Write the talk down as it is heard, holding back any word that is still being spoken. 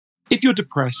if you're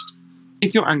depressed,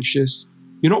 if you're anxious,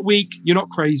 you're not weak, you're not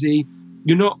crazy,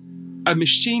 you're not a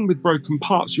machine with broken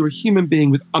parts, you're a human being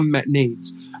with unmet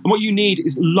needs. And what you need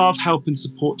is love, help, and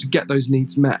support to get those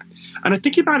needs met. And I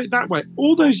think about it that way.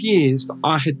 All those years that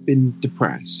I had been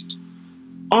depressed,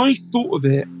 I thought of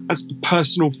it as a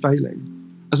personal failing,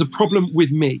 as a problem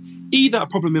with me, either a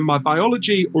problem in my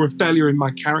biology or a failure in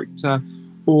my character,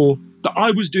 or that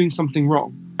I was doing something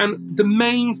wrong. And the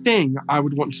main thing I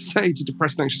would want to say to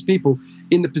depressed and anxious people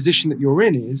in the position that you're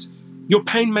in is, your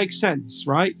pain makes sense,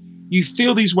 right? You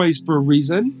feel these ways for a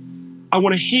reason. I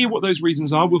want to hear what those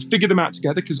reasons are. We'll figure them out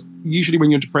together, because usually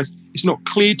when you're depressed, it's not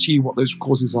clear to you what those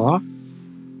causes are.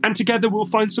 And together we'll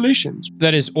find solutions.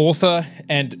 That is author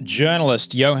and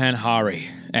journalist Johann Hari.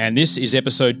 And this is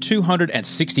episode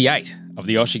 268 of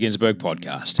the Osher Günsberg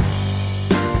podcast.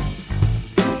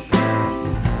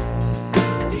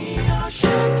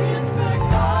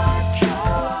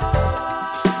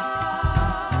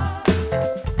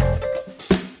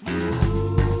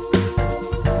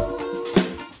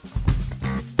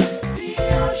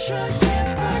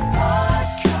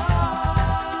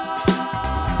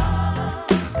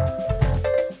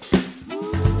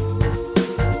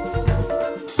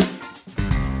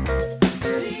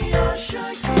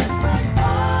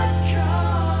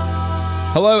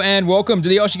 Hello and welcome to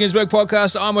the Osher Günsberg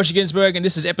podcast. I'm Osher Günsberg and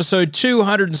this is episode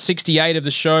 268 of the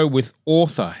show with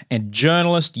author and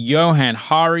journalist Johann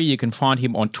Hari. You can find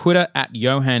him on Twitter at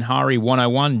Johann Hari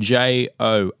 101,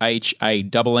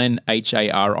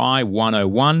 JOHANNHARI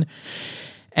 101,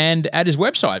 and at his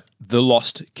website,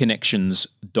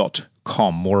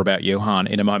 thelostconnections.com. More about Johann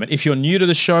in a moment. If you're new to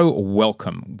the show,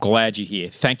 welcome. Glad you're here.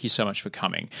 Thank you so much for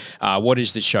coming. What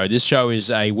is this show? This show is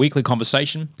a weekly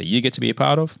conversation that you get to be a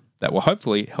part of that will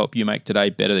hopefully help you make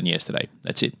today better than yesterday.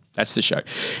 That's it. That's the show.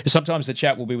 Sometimes the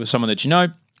chat will be with someone that you know.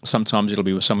 Sometimes it'll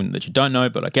be with someone that you don't know,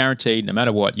 but I guarantee no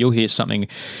matter what, you'll hear something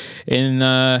in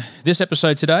this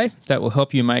episode today that will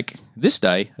help you make this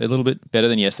day a little bit better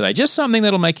than yesterday. Just something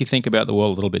that'll make you think about the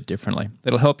world a little bit differently.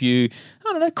 That'll help you,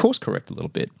 course correct a little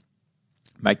bit.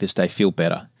 Make this day feel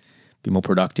better, be more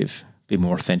productive, be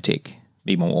more authentic,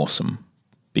 be more awesome,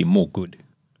 be more good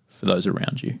for those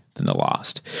around you than the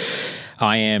last.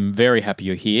 I am very happy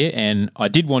you're here, and I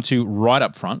did want to, right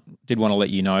up front, let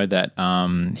you know that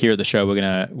here at the show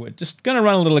we're just going to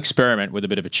run a little experiment with a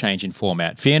bit of a change in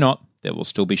format. Fear not, there will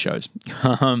still be shows.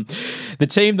 The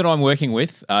team that I'm working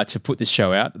with to put this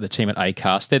show out, the team at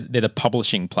Acast, they're the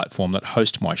publishing platform that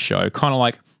host my show,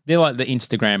 they're like the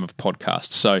Instagram of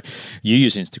podcasts. So you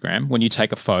use Instagram. When you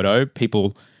take a photo,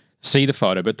 people see the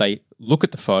photo, but they look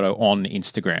at the photo on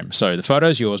Instagram. So the photo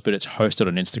is yours, but it's hosted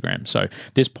on Instagram. So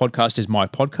this podcast is my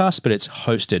podcast, but it's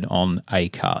hosted on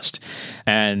Acast.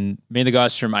 And me and the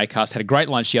guys from Acast had a great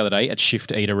lunch the other day at Shift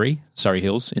Eatery, Surrey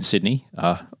Hills in Sydney.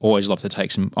 Always love to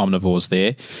take some omnivores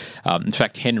there. In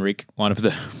fact, Henrik, one of the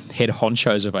head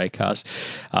honchos of Acast,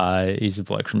 he's a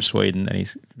bloke from Sweden, and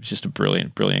he's just a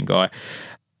brilliant, brilliant guy.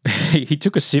 He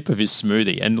took a sip of his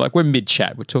smoothie, and like we're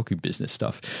mid-chat, we're talking business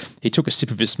stuff. He took a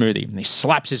sip of his smoothie and he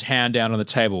slaps his hand down on the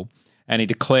table and he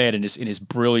declared in his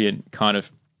brilliant kind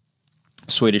of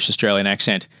Swedish Australian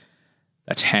accent,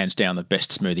 "That's hands down the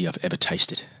best smoothie I've ever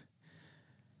tasted."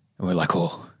 And we're like,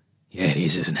 oh, yeah, it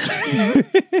is, isn't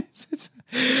it?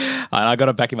 And I got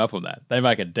to back him up on that. They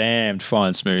make a damned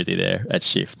fine smoothie there at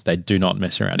Shift. They do not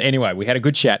mess around. Anyway, we had a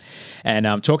good chat, and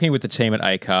talking with the team at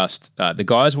Acast, the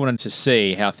guys wanted to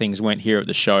see how things went here at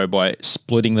the show by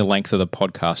splitting the length of the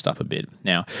podcast up a bit.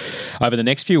 Now, over the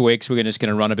next few weeks, we're just going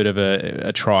to run a bit of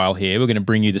a trial here. We're going to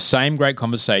bring you the same great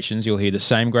conversations. You'll hear the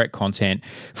same great content,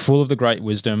 full of the great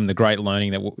wisdom, the great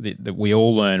learning that we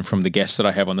all learn from the guests that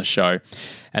I have on the show,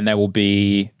 and they will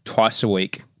be twice a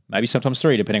week, maybe sometimes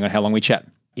three, depending on how long we chat,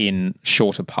 in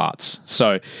shorter parts.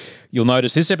 So you'll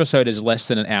notice this episode is less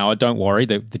than an hour. Don't worry,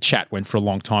 the chat went for a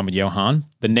long time with Johann.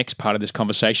 The next part of this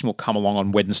conversation will come along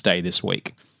on Wednesday this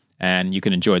week, and you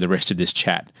can enjoy the rest of this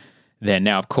chat then.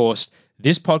 Now, of course,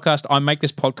 this podcast, I make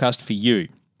this podcast for you.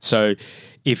 So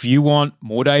if you want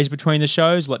more days between the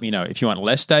shows, let me know. If you want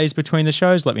less days between the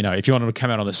shows, let me know. If you want them to come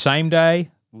out on the same day,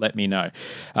 let me know.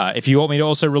 If you want me to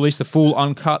also release the full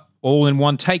uncut,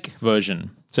 all-in-one take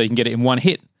version so you can get it in one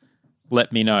hit,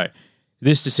 let me know.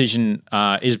 This decision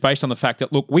is based on the fact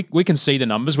that, look, we can see the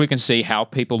numbers. We can see how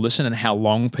people listen and how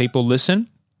long people listen.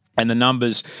 And the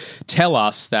numbers tell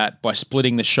us that by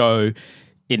splitting the show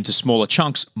into smaller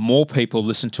chunks, more people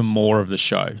listen to more of the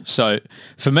show. So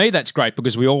for me, that's great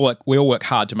because we all work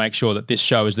hard to make sure that this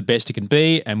show is the best it can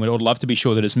be, and we'd all love to be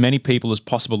sure that as many people as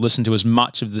possible listen to as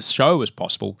much of the show as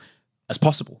possible.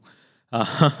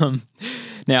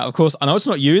 Now, of course, I know it's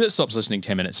not you that stops listening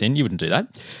 10 minutes in. You wouldn't do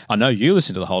that. I know you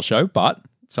listen to the whole show, but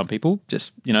some people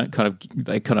just,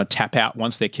 they kind of tap out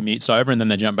once their commute's over and then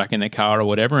they jump back in their car or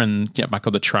whatever and get back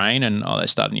on the train and, they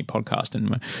start a new podcast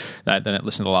and they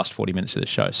listen to the last 40 minutes of the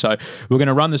show. So we're going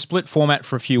to run the split format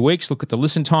for a few weeks, look at the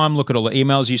listen time, look at all the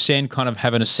emails you send, kind of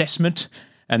have an assessment,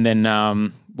 and then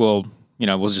we'll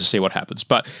just see what happens.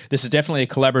 But this is definitely a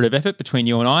collaborative effort between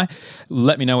you and I.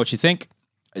 Let me know what you think.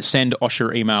 Send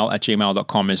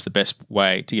osheremail@gmail.com is the best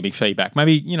way to give me feedback.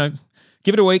 Maybe,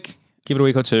 give it a week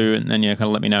or two, and then kind of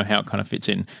let me know how it kind of fits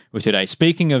in with today.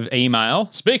 Speaking of email,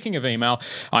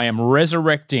 I am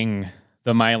resurrecting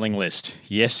the mailing list.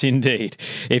 Yes, indeed.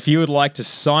 If you would like to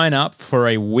sign up for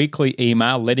a weekly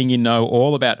email letting you know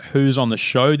all about who's on the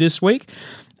show this week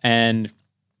and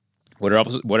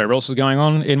whatever else is going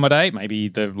on in my day, maybe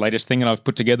the latest thing that I've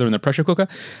put together in the pressure cooker,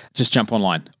 just jump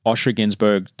online,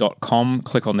 osherginsberg.com,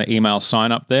 click on the email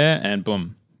sign up there, and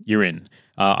boom, you're in.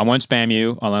 I won't spam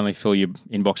you. I'll only fill your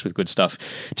inbox with good stuff.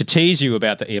 To tease you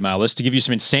about the email list, to give you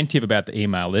some incentive about the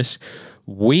email list,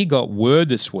 we got word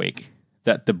this week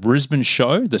that the Brisbane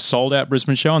show, the sold-out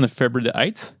Brisbane show on the February the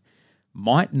 8th,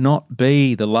 might not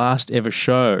be the last ever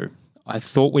show. I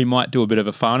thought we might do a bit of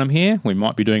a Farnham here. We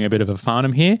might be doing a bit of a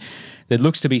Farnham here. There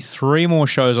looks to be 3 more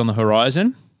shows on the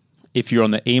horizon. If you're on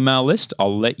the email list,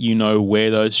 I'll let you know where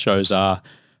those shows are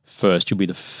first. You'll be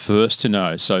the first to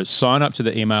know. So sign up to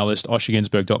the email list,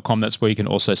 osherginsberg.com. That's where you can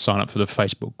also sign up for the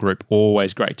Facebook group.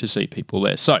 Always great to see people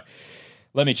there. So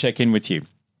let me check in with you.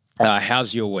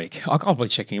 How's your week? I'll be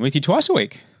checking in with you twice a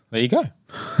week. There you go.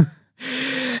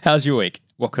 How's your week?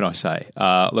 What can I say?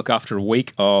 Look, after a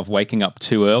week of waking up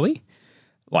too early,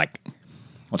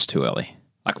 what's too early?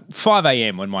 5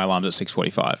 a.m. when my alarm's at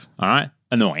 6:45, all right?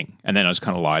 Annoying. And then I was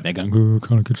kind of lying there going, I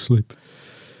can't get to sleep.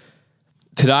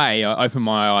 Today, I opened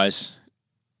my eyes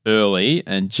early,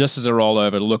 and just as I rolled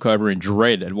over to look over in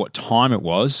dread at what time it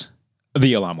was,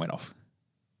 the alarm went off.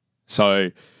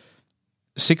 So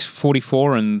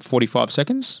 6:44 and 45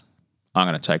 seconds, I'm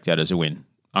going to take that as a win.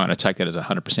 I'm going to take that as a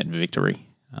 100% victory.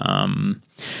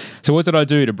 So what did I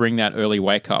do to bring that early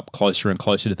wake up closer and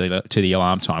closer to the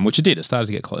alarm time, which it did. It started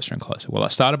to get closer and closer. Well, I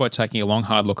started by taking a long,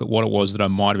 hard look at what it was that I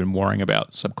might have been worrying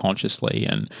about subconsciously,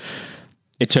 and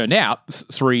it turned out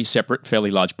 3 separate, fairly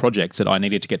large projects that I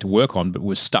needed to get to work on but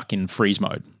was stuck in freeze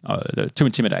mode. They're too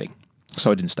intimidating,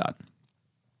 so I didn't start.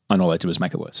 And all I did was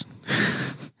make it worse.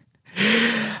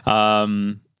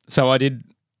 So I did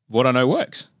what I know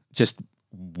works. Just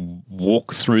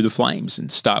walk through the flames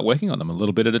and start working on them a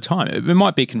little bit at a time. It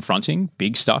might be confronting,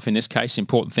 big stuff in this case,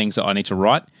 important things that I need to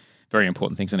write, very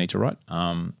important things I need to write.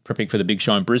 Prepping for the big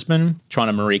show in Brisbane, trying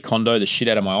to Marie Kondo the shit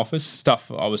out of my office, stuff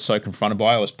I was so confronted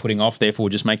by, I was putting off, therefore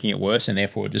just making it worse and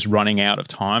therefore just running out of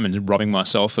time and robbing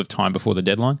myself of time before the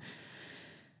deadline.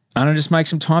 And I just make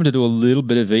some time to do a little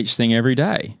bit of each thing every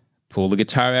day. Pull the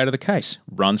guitar out of the case,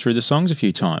 run through the songs a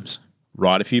few times,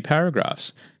 write a few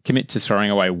paragraphs, commit to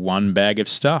throwing away 1 bag of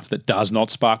stuff that does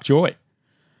not spark joy.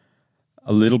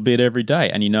 A little bit every day.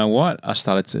 And you know what? I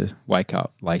started to wake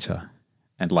up later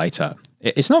and later.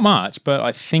 It's not much, but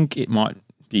I think it might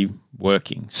be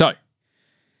working. So,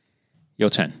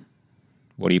 your turn.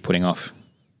 What are you putting off?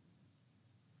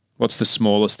 What's the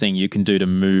smallest thing you can do to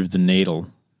move the needle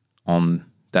on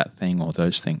that thing or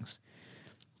those things?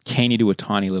 Can you do a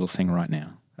tiny little thing right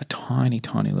now? A tiny,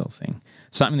 tiny little thing.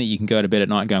 Something that you can go to bed at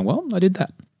night going, well, I did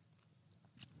that.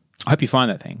 I hope you find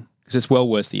that thing because it's well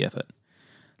worth the effort.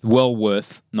 Well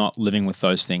worth not living with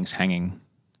those things hanging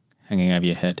over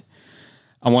your head.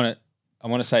 I want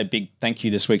to say a big thank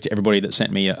you this week to everybody that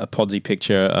sent me a Podsy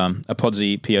picture, a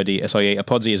Podsy, P-O-D-S-I-E. A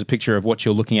Podsy is a picture of what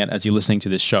you're looking at as you're listening to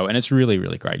this show, and it's really,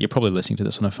 really great. You're probably listening to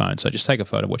this on a phone, so just take a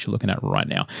photo of what you're looking at right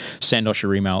now. Send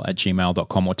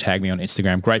osheremail@gmail.com or tag me on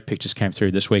Instagram. Great pictures came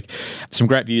through this week. Some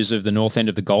great views of the north end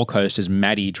of the Gold Coast as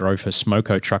Maddie drove her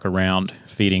Smoko truck around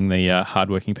feeding the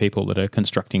hardworking people that are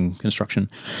construction.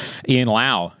 Ian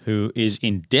Lau, who is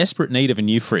in desperate need of a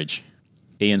new fridge.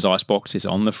 Ian's icebox is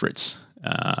on the fritz.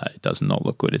 It does not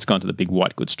look good. It's gone to the big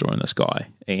white goods store in the sky.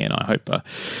 Ian, I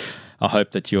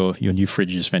hope that your new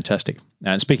fridge is fantastic.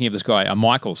 And speaking of this guy,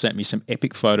 Michael sent me some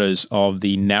epic photos of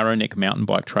the narrow neck mountain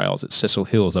bike trails at Cecil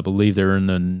Hills. I believe they're in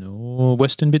the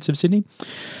western bits of Sydney.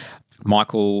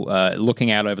 Michael,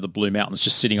 looking out over the Blue Mountains,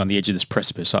 just sitting on the edge of this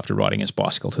precipice after riding his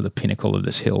bicycle to the pinnacle of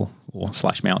this hill or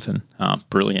 / mountain.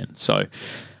 Brilliant. So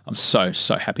I'm so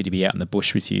happy to be out in the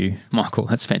bush with you, Michael.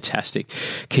 That's fantastic.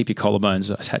 Keep your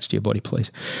collarbones attached to your body,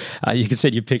 please. You can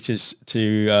send your pictures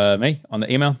to me on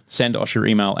the email. Send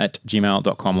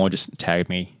osheremail@gmail.com or just tag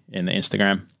me in the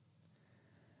Instagram.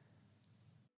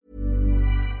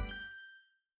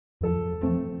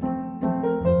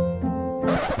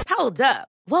 Hold up.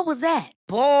 What was that?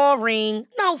 Boring.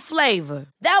 No flavor.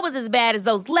 That was as bad as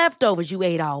those leftovers you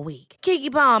ate all week.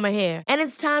 Keke Palmer here, and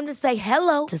it's time to say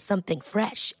hello to something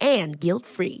fresh and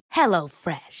guilt-free. Hello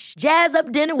Fresh. Jazz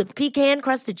up dinner with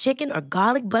pecan-crusted chicken or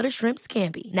garlic butter shrimp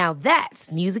scampi. Now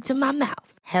that's music to my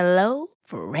mouth. Hello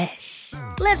Fresh.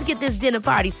 Let's get this dinner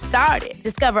party started.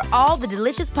 Discover all the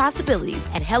delicious possibilities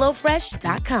at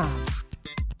hellofresh.com.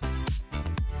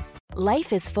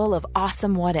 Life is full of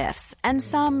awesome what-ifs, and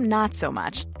some not so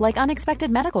much, like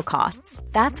unexpected medical costs.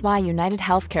 That's why United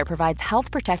Healthcare provides Health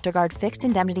Protector Guard fixed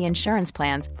indemnity insurance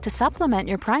plans to supplement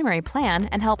your primary plan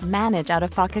and help manage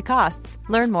out-of-pocket costs.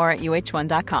 Learn more at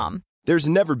uh1.com. There's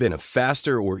never been a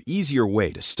faster or easier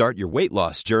way to start your weight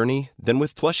loss journey than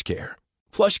with PlushCare.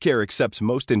 PlushCare accepts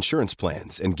most insurance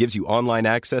plans and gives you online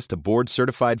access to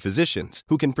board-certified physicians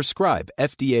who can prescribe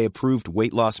FDA-approved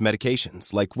weight loss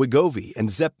medications like Wegovy and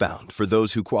Zepbound for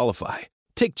those who qualify.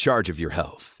 Take charge of your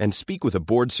health and speak with a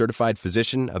board-certified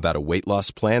physician about a weight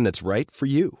loss plan that's right for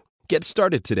you. Get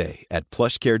started today at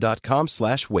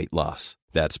plushcare.com/weight-loss.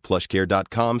 That's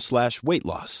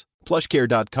plushcare.com/weight-loss.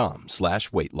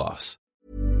 plushcare.com/weight-loss.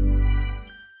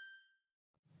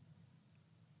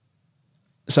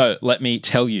 So let me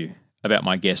tell you about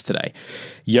my guest today.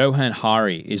 Johann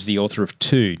Hari is the author of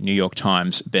 2 New York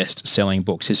Times best-selling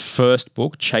books. His first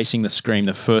book, Chasing the Scream,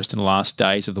 The First and Last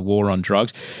Days of the War on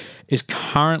Drugs, is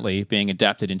currently being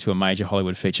adapted into a major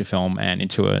Hollywood feature film and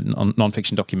into a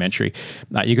non-fiction documentary.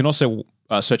 You can also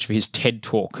search for his TED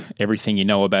Talk, Everything You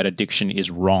Know About Addiction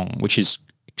is Wrong, which is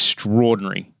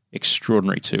extraordinary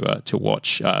to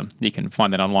watch. You can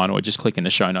find that online or just click in the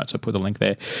show notes. I'll put the link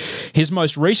there. His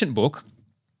most recent book,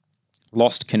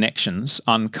 Lost Connections,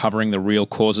 Uncovering the Real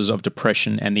Causes of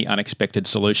Depression and the Unexpected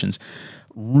Solutions,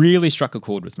 really struck a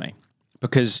chord with me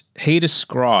because he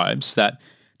describes that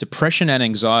depression and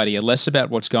anxiety are less about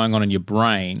what's going on in your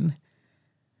brain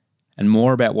and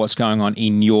more about what's going on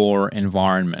in your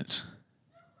environment.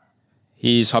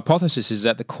 His hypothesis is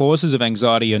that the causes of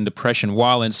anxiety and depression,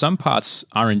 while in some parts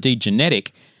are indeed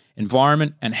genetic,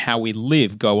 environment and how we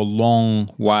live go a long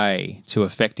way to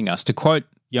affecting us. To quote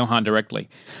Johann directly,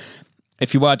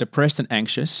 if you are depressed and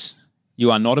anxious, you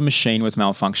are not a machine with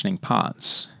malfunctioning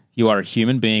parts. You are a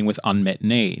human being with unmet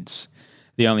needs.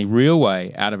 The only real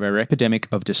way out of our epidemic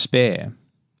of despair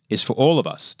is for all of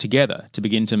us together to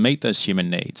begin to meet those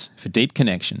human needs for deep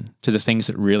connection to the things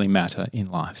that really matter in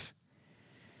life.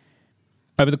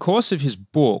 Over the course of his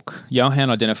book, Johann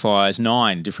identifies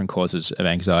 9 different causes of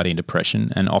anxiety and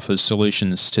depression and offers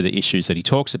solutions to the issues that he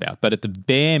talks about. But at the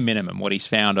bare minimum, what he's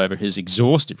found over his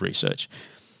exhaustive research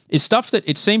is stuff that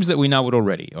it seems that we know it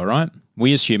already, all right?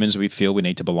 We as humans, we feel we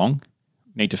need to belong,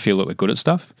 need to feel that we're good at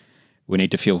stuff, we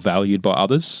need to feel valued by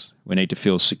others, we need to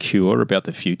feel secure about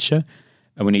the future,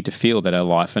 and we need to feel that our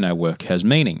life and our work has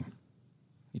meaning.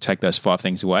 You take those 5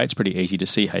 things away, it's pretty easy to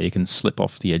see how you can slip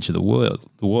off the edge of the world.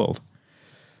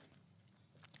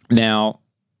 Now,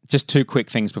 just 2 quick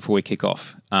things before we kick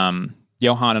off.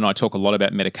 Johann and I talk a lot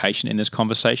about medication in this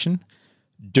conversation.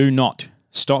 Do not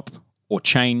stop or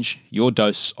change your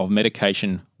dose of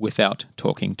medication without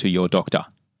talking to your doctor.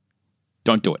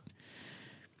 Don't do it.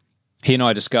 He and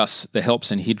I discuss the helps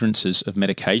and hindrances of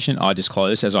medication. I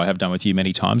disclose, as I have done with you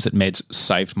many times, that meds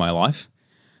saved my life.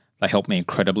 They helped me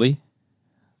incredibly.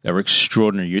 They were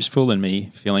extraordinarily useful in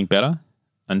me feeling better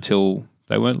until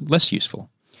they were less useful.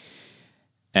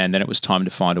 And then it was time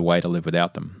to find a way to live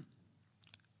without them.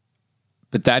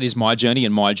 But that is my journey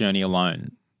and my journey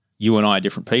alone. You and I are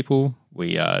different people.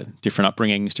 We are different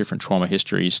upbringings, different trauma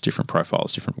histories, different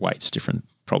profiles, different weights, different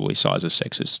probably sizes,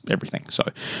 sexes, everything. So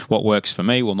what works for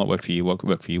me will not work for you. What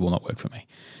works for you will not work for me.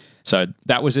 So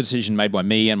that was a decision made by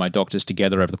me and my doctors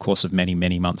together over the course of many,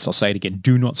 many months. I'll say it again,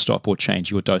 do not stop or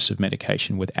change your dose of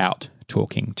medication without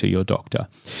talking to your doctor.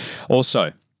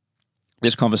 Also,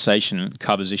 this conversation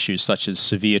covers issues such as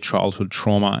severe childhood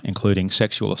trauma, including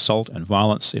sexual assault and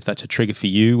violence. If that's a trigger for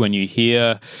you, when you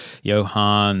hear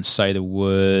Johann say the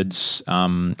words,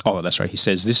 that's right, he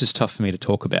says, this is tough for me to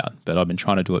talk about, but I've been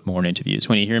trying to do it more in interviews.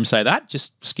 When you hear him say that,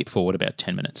 just skip forward about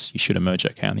 10 minutes. You should emerge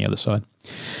okay on the other side.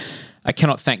 I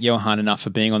cannot thank Johann enough for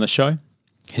being on the show.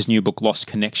 His new book, Lost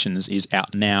Connections, is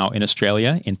out now in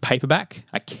Australia in paperback.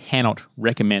 I cannot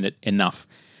recommend it enough.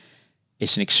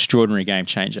 It's an extraordinary game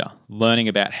changer. Learning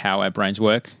about how our brains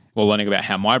work, or learning about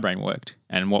how my brain worked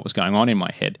and what was going on in my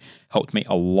head helped me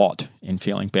a lot in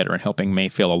feeling better and helping me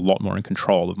feel a lot more in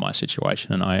control of my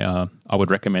situation. And I would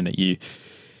recommend that you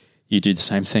do the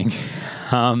same thing.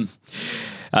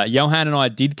 Johan and I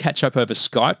did catch up over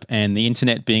Skype, and the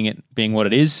internet being what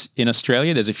it is in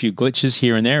Australia, there's a few glitches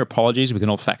here and there. Apologies. We can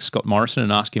all fax Scott Morrison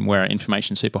and ask him where our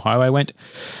information superhighway went.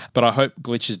 But I hope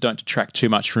glitches don't detract too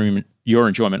much from your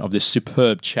enjoyment of this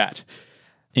superb chat.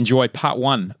 Enjoy part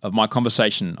 1 of my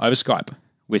conversation over Skype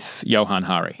with Johan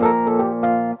Hari.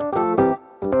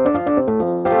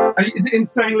 Is it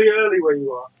insanely early where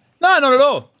you are? No, not at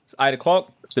all. It's 8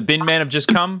 o'clock. The bin men have just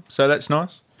come, so that's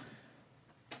nice.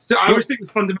 So I always think the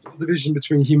fundamental division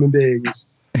between human beings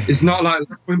is not like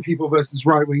left-wing people versus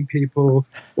right-wing people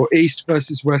or East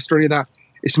versus West or any of that.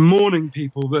 It's morning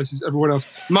people versus everyone else.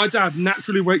 My dad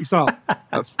naturally wakes up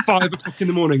at 5 o'clock in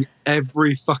the morning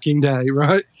every fucking day,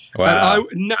 right? Wow.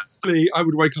 And I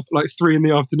would wake up at like 3 in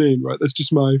the afternoon, right? That's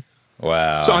just my...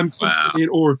 Wow. So I'm constantly in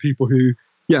awe of people who...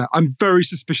 Yeah, I'm very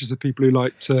suspicious of people who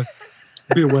like to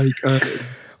be awake early.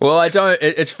 Well, I don't.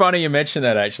 It's funny you mention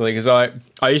that, actually, because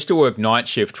I used to work night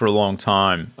shift for a long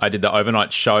time. I did the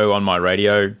overnight show on my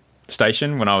radio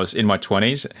station when I was in my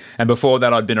 20s. And before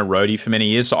that, I'd been a roadie for many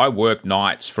years. So I worked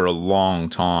nights for a long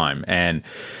time. And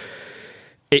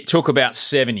it took about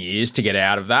 7 years to get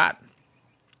out of that.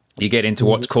 You get into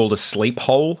what's called a sleep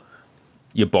hole.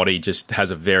 Your body just has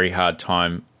a very hard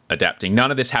time adapting. None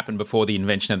of this happened before the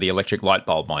invention of the electric light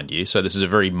bulb, mind you. So this is a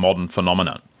very modern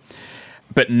phenomenon.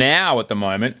 But now, at the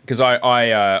moment, because I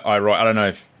write, I don't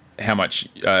know how much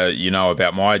you know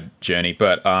about my journey,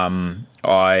 but I've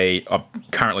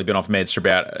currently been off meds for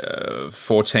about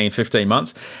 14, 15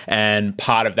 months, and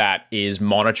part of that is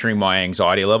monitoring my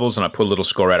anxiety levels, and I put a little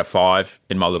score out of 5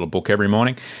 in my little book every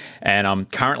morning. And I'm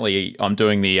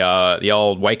doing the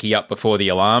old wakey up before the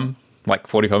alarm, like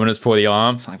 45 minutes before the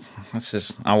alarm. It's like,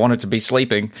 I wanted to be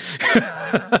sleeping,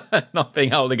 not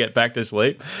being able to get back to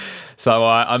sleep. So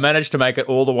I managed to make it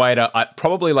all the way to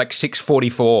probably like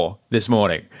 6:44 this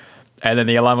morning. And then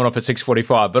the alarm went off at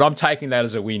 6:45. But I'm taking that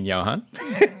as a win, Johan.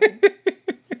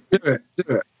 Do it.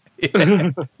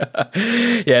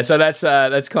 Yeah, so that's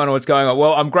kind of what's going on.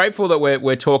 Well, I'm grateful that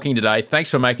we're talking today.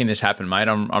 Thanks for making this happen, mate.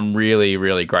 I'm really,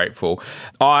 really grateful.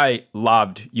 I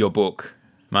loved your book,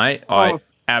 mate. I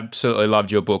absolutely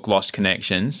loved your book, Lost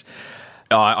Connections.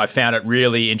 I found it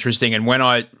really interesting, and when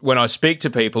I speak to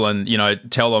people and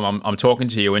tell them I'm talking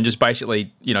to you, and just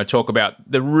basically talk about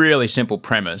the really simple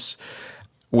premise,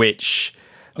 which,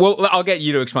 well, I'll get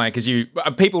you to explain, because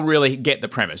people really get the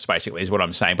premise, basically, is what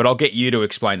I'm saying. But I'll get you to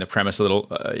explain the premise a little,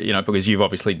 because you've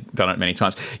obviously done it many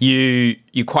times. You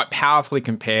quite powerfully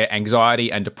compare anxiety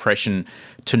and depression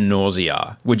to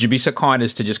nausea. Would you be so kind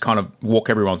as to just kind of walk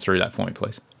everyone through that for me,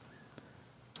 please?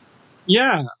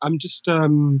 Yeah, I'm just...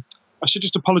 I should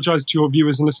just apologise to your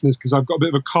viewers and listeners because I've got a bit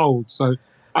of a cold. So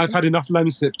I've had enough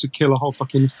Lemsip to kill a whole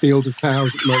fucking field of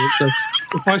cows at the moment. So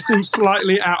if I seem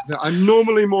slightly out there, I'm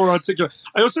normally more articulate.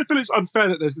 I also feel it's unfair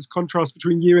that there's this contrast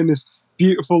between you and this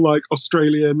beautiful, like,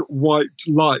 Australian white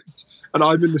light, and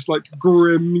I'm in this, like,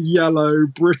 grim yellow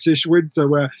British winter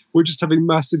where we're just having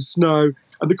massive snow.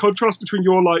 And the contrast between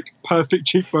your, like, perfect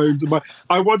cheekbones and my...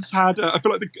 I once had... I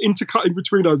feel like the intercutting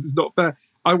between us is not fair.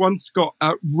 I once got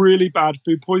really bad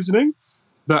food poisoning.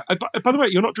 That, by the way,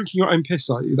 you're not drinking your own piss,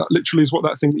 are you? That literally is what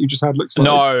that thing that you just had looks like.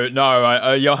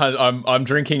 No. Johan, I'm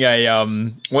drinking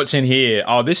a what's in here?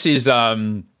 Oh, this is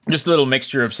just a little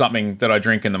mixture of something that I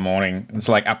drink in the morning. It's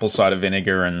like apple cider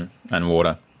vinegar and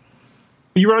water.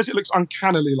 You realise it looks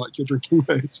uncannily like you're drinking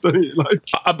this, don't you? Like,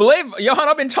 I believe, Johan,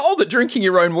 I've been told that drinking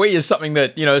your own wee is something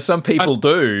that some people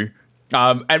do.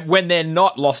 And when they're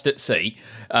not lost at sea,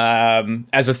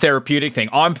 as a therapeutic thing,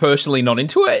 I'm personally not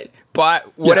into it.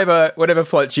 But whatever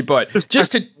floats your boat.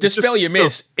 Just to dispel your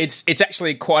myths, it's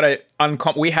actually quite a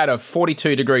uncommon. We had a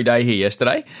 42-degree day here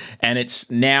yesterday, and it's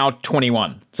now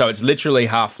 21. So it's literally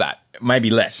half that, maybe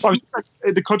less. I was just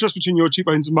like, the contrast between your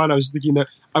cheekbones and mine, I was thinking that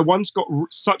I once got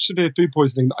such severe food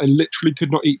poisoning that I literally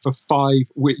could not eat for 5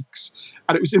 weeks.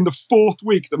 And it was in the 4th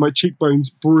week that my cheekbones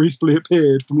briefly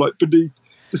appeared from like beneath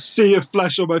the sea of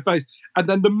flesh on my face. And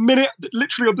then the minute,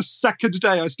 literally on the 2nd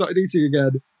day I started eating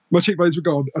again, my cheekbones were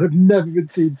gone, and I've never been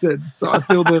seen since. So I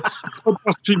feel the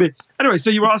contrast between me. Anyway, so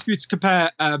you were asking me to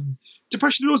compare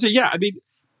depression and nausea. Yeah, I mean,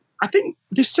 I think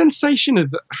this sensation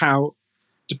of how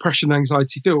depression and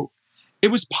anxiety feel, it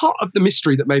was part of the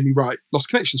mystery that made me write Lost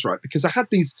Connections, right? Because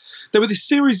there were this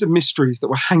series of mysteries that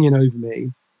were hanging over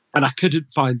me, and I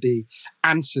couldn't find the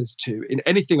answers to in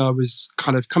anything I was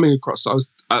kind of coming across. So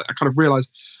I kind of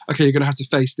realized, okay, you're going to have to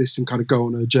face this and kind of go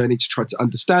on a journey to try to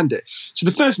understand it. So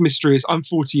the first mystery is I'm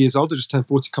 40 years old. I just turned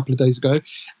 40 a couple of days ago.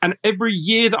 And every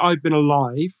year that I've been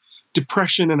alive,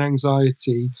 depression and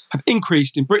anxiety have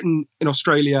increased in Britain, in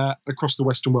Australia, across the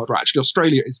Western world. Right? Actually,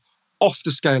 Australia is off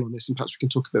the scale on this, and perhaps we can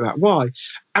talk a bit about why.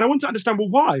 And I want to understand, well,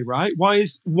 why, right? Why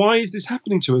is this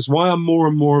happening to us? Why are more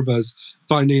and more of us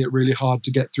finding it really hard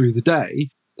to get through the day?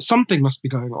 Something must be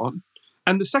going on.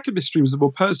 And the second mystery was a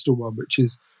more personal one, which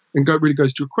is, really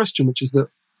goes to your question, which is that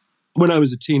when I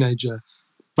was a teenager,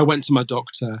 I went to my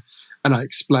doctor and I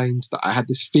explained that I had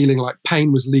this feeling like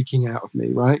pain was leaking out of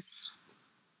me, right?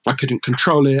 I couldn't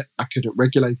control it. I couldn't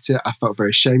regulate it. I felt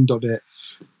very ashamed of it.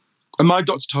 And my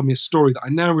doctor told me a story that I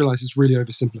now realize is really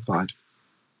oversimplified.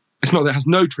 It's not that it has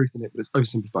no truth in it, but it's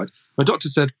oversimplified. My doctor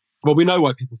said, well, we know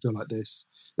why people feel like this.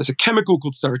 There's a chemical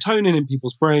called serotonin in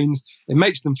people's brains. It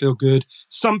makes them feel good.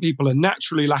 Some people are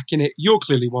naturally lacking it. You're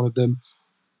clearly one of them.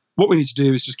 What we need to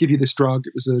do is just give you this drug.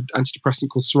 It was an antidepressant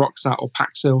called Seroxat or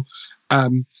Paxil,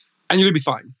 and you're going to be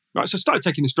fine. Right? So I started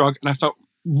taking this drug and I felt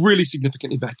really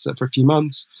significantly better for a few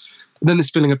months. And then this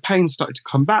feeling of pain started to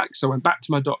come back. So I went back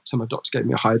to my doctor. My doctor gave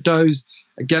me a higher dose.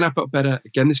 Again, I felt better.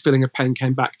 Again, this feeling of pain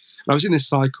came back. And I was in this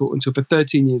cycle until for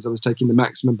 13 years I was taking the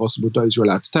maximum possible dose you're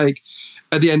allowed to take,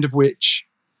 at the end of which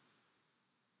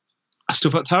I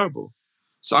still felt terrible.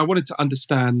 So I wanted to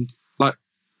understand, like,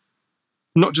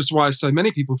 not just why so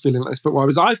many people feeling like this, but why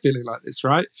was I feeling like this,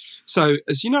 right? So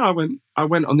as you know, I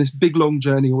went on this big, long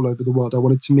journey all over the world. I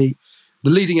wanted to meet the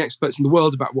leading experts in the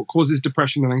world about what causes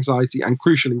depression and anxiety, and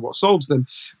crucially, what solves them.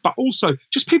 But also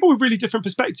just people with really different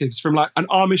perspectives, from like an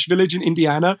Amish village in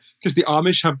Indiana, because the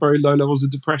Amish have very low levels of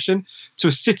depression, to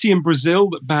a city in Brazil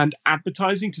that banned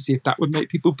advertising to see if that would make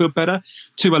people feel better,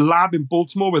 to a lab in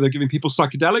Baltimore where they're giving people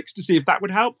psychedelics to see if that would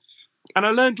help. And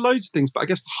I learned loads of things, but I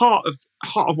guess the heart of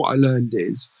what I learned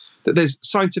is that there's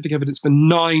scientific evidence for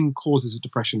 9 causes of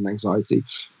depression and anxiety.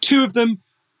 2 of them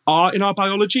are in our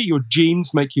biology. Your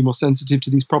genes make you more sensitive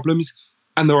to these problems,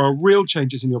 and there are real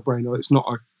changes in your brain, or it's not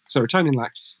a serotonin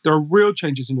lack. There are real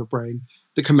changes in your brain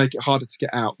that can make it harder to get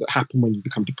out, that happen when you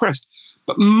become depressed.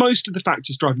 But most of the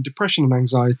factors driving depression and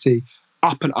anxiety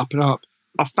up and up and up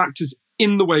are factors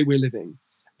in the way we're living.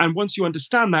 And once you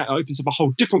understand that, it opens up a whole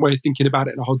different way of thinking about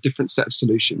it and a whole different set of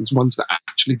solutions, ones that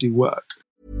actually do work.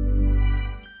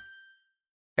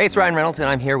 Hey, it's Ryan Reynolds, and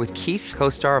I'm here with Keith,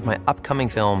 co-star of my upcoming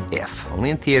film, If, only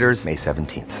in theaters May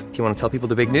 17th. Do you want to tell people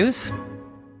the big news?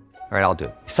 All right, I'll do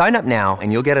it. Sign up now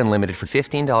and you'll get unlimited for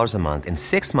 $15 a month and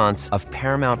 6 months of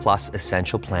Paramount Plus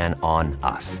Essential Plan on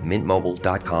us.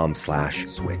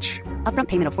 MintMobile.com/switch. Upfront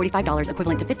payment of $45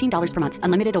 equivalent to $15 per month.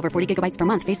 Unlimited over 40 gigabytes per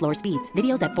month. Face lower speeds.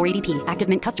 Videos at 480p. Active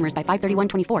Mint customers by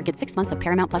 531.24 get 6 months of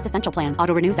Paramount Plus Essential Plan.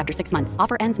 Auto renews after 6 months.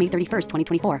 Offer ends May 31st,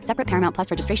 2024. Separate Paramount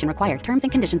Plus registration required. Terms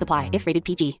and conditions apply if rated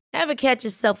PG. Ever catch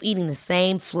yourself eating the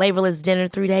same flavorless dinner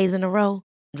 3 days in a row?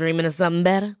 Dreaming of something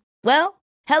better? Well,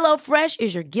 HelloFresh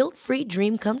is your guilt-free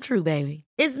dream come true, baby.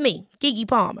 It's me, Keke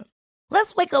Palmer.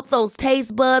 Let's wake up those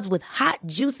taste buds with hot,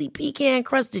 juicy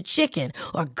pecan-crusted chicken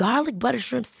or garlic butter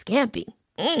shrimp scampi.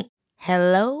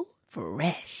 Hello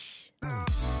Fresh.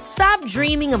 Stop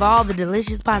dreaming of all the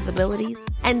delicious possibilities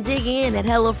and dig in at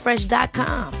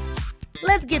HelloFresh.com.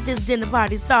 Let's get this dinner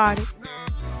party started.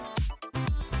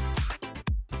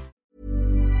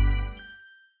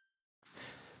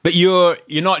 But you're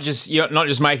not just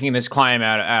making this claim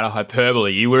out of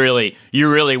hyperbole. You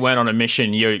really went on a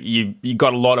mission. You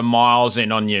got a lot of miles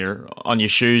in on your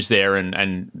shoes there,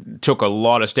 and took a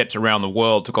lot of steps around the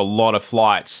world. Took a lot of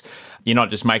flights. You're not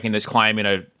just making this claim in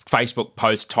a Facebook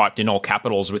post typed in all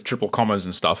capitals with triple commas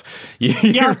and stuff. You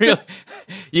got a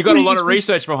lot of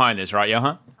research behind this, right,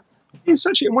 Johan? It's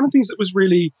actually one of the things that was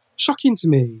really shocking to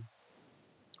me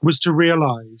was to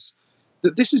realize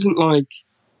that this isn't like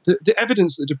the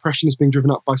evidence that depression is being driven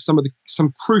up by some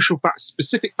crucial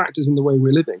specific factors in the way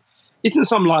we're living isn't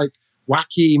some like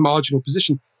wacky marginal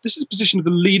position. This is a position of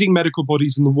the leading medical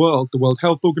bodies in the world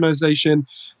Health Organization,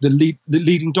 the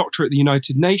leading doctor at the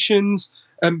United Nations.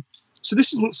 So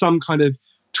this isn't some kind of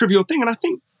trivial thing. And I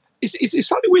think it's a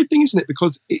slightly weird thing, isn't it?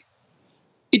 Because it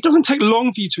doesn't take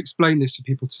long for you to explain this to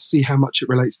people to see how much it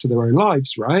relates to their own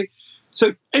lives, right?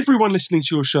 So everyone listening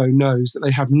to your show knows that they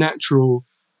have natural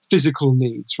physical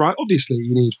needs, right? Obviously,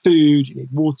 you need food, you need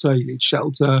water, you need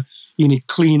shelter, you need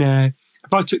clean air.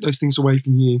 If I took those things away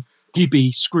from you, you'd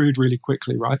be screwed really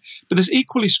quickly, right? But there's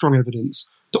equally strong evidence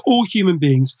that all human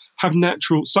beings have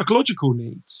natural psychological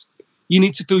needs. You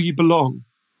need to feel you belong.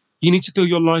 You need to feel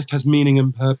your life has meaning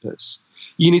and purpose.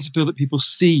 You need to feel that people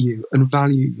see you and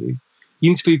value you. You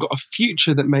need to feel you've got a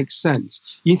future that makes sense.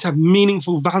 You need to have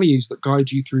meaningful values that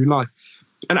guide you through life.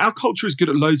 And our culture is good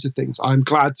at loads of things. I'm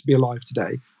glad to be alive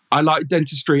today. I like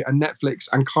dentistry and Netflix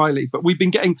and Kylie, but we've been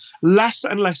getting less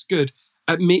and less good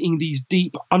at meeting these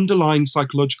deep underlying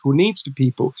psychological needs for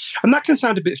people. And that can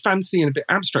sound a bit fancy and a bit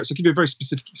abstract. So I'll give you a very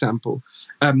specific example,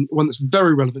 one that's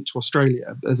very relevant to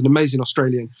Australia. There's an amazing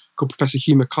Australian called Professor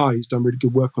Hugh Mackay who's done really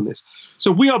good work on this.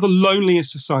 So we are the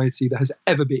loneliest society that has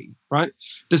ever been, right?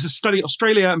 There's a study,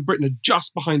 Australia and Britain are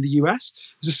just behind the US.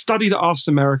 There's a study that asks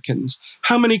Americans,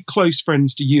 how many close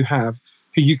friends do you have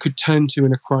who you could turn to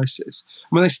in a crisis?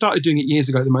 And when they started doing it years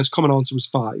ago, the most common answer was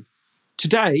 5.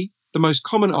 Today, the most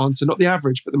common answer, not the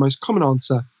average, but the most common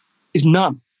answer is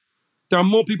none. There are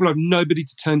more people who have nobody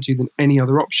to turn to than any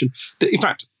other option. In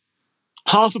fact,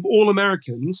 half of all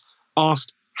Americans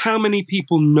asked how many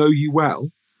people know you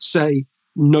well say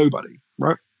nobody,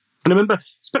 right? And I remember I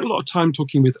spent a lot of time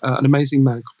talking with an amazing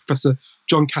man called Professor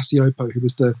John Cacioppo, who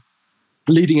was the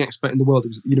leading expert in the world. He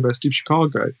was at the University of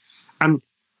Chicago. And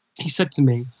he said to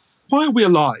me, why are we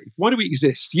alive? Why do we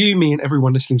exist? You, me, and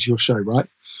everyone listening to your show, right?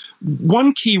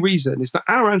 One key reason is that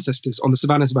our ancestors on the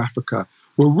savannas of Africa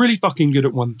were really fucking good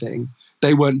at one thing.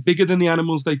 They weren't bigger than the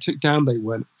animals they took down. They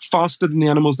weren't faster than the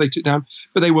animals they took down,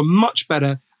 but they were much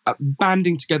better at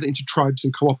banding together into tribes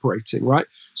and cooperating, right?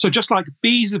 So just like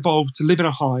bees evolved to live in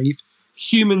a hive,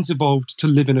 humans evolved to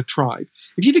live in a tribe.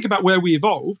 If you think about where we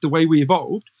evolved, the way we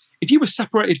evolved, if you were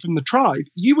separated from the tribe,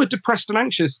 you were depressed and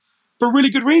anxious for a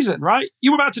really good reason, right?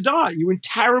 You were about to die. You were in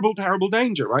terrible, terrible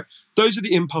danger, right? Those are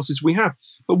the impulses we have.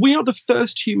 But we are the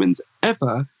first humans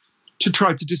ever to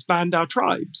try to disband our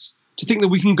tribes, to think that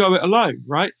we can go it alone,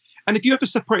 right? And if you ever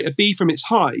separate a bee from its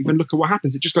hive and look at what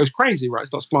happens, it just goes crazy, right? It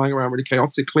starts flying around really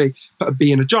chaotically. Put a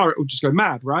bee in a jar, it will just go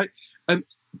mad, right?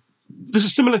 There's a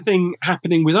similar thing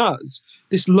happening with us.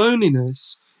 This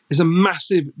loneliness is a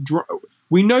massive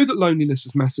we know that loneliness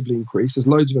has massively increased. There's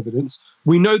loads of evidence.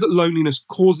 We know that loneliness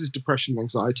causes depression and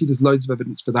anxiety. There's loads of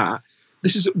evidence for that.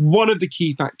 This is one of the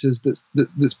key factors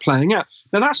that's playing out.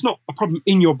 Now, that's not a problem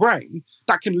in your brain.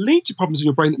 That can lead to problems in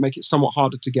your brain that make it somewhat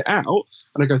harder to get out.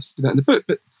 And I go through that in the book.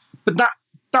 But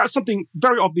that's something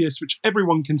very obvious, which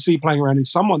everyone can see playing around in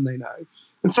someone they know.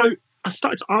 And so I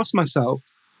started to ask myself,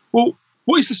 well,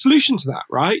 what is the solution to that,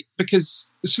 right? Because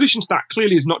the solution to that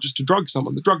clearly is not just to drug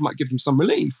someone. The drug might give them some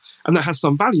relief, and that has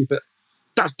some value. But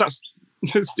that's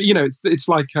you know, it's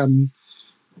like I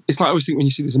always think when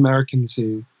you see these Americans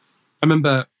who, I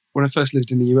remember when I first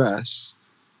lived in the US,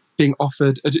 being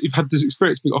offered, you've had this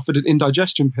experience being offered an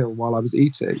indigestion pill while I was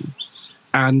eating,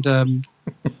 and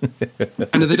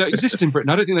and they don't exist in Britain.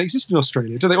 I don't think they exist in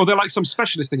Australia, do they? Or they're like some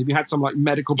specialist thing. If you had some like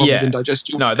medical problem with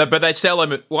indigestion, no, but they sell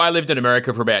them. Well, I lived in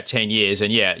America for about 10 years,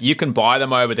 and you can buy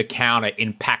them over the counter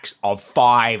in packs of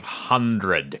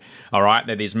 500. All right,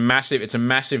 they're these massive. It's a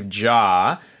massive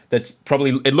jar. That's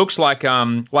probably, it looks like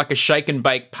a shake and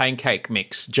bake pancake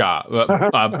mix jar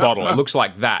bottle. It looks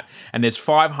like that. And there's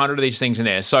 500 of these things in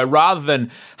there. So rather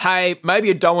than, hey, maybe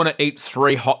you don't want to eat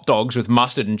 3 hot dogs with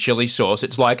mustard and chili sauce,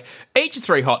 it's like, eat your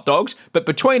 3 hot dogs, but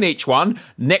between each one,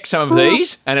 neck some of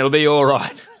these, and it'll be all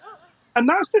right. And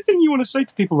that's the thing you want to say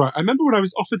to people, right? I remember when I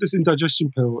was offered this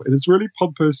indigestion pill in this really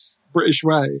pompous British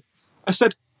way, I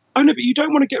said, oh no, but you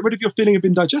don't want to get rid of your feeling of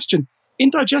indigestion.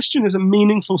 Indigestion is a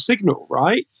meaningful signal,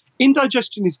 right?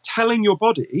 Indigestion is telling your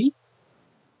body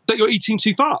that you're eating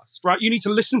too fast, right? You need to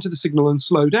listen to the signal and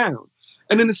slow down.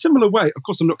 And in a similar way, of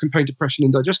course, I'm not comparing depression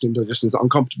and indigestion. Indigestion is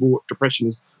uncomfortable. Depression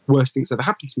is worst things ever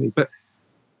happened to me. But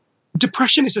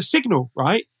depression is a signal,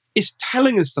 right? It's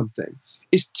telling us something.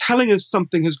 It's telling us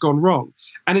something has gone wrong.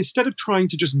 And instead of trying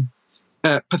to just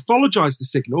pathologize the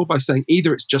signal by saying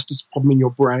either it's just a problem in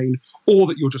your brain or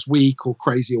that you're just weak or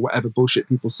crazy or whatever bullshit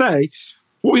people say,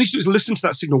 what we need to do is listen to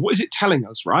that signal. What is it telling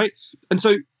us, right? And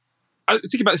so I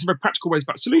think about this in very practical ways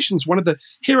about solutions. One of the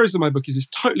heroes of my book is this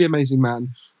totally amazing man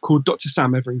called Dr.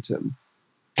 Sam Everington,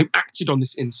 who acted on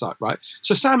this insight, right?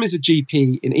 So Sam is a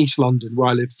GP in East London, where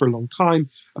I lived for a long time,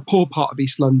 a poor part of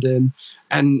East London.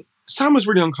 And Sam was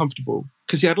really uncomfortable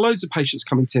because he had loads of patients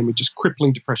coming to him with just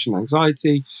crippling depression and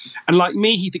anxiety. And like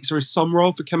me, he thinks there is some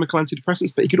role for chemical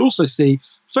antidepressants, but he could also see,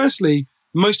 firstly,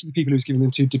 most of the people he was giving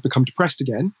them to did become depressed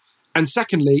again. And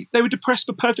secondly, they were depressed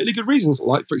for perfectly good reasons,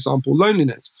 like, for example,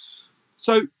 loneliness.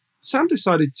 So Sam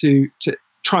decided to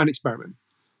try an experiment.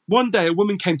 One day, a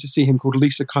woman came to see him called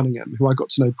Lisa Cunningham, who I got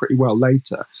to know pretty well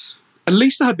later. And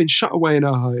Lisa had been shut away in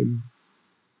her home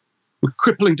with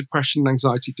crippling depression and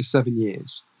anxiety for 7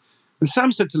 years. And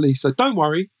Sam said to Lisa, don't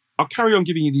worry, I'll carry on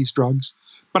giving you these drugs,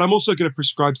 but I'm also going to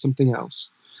prescribe something else.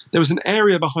 There was an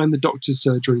area behind the doctor's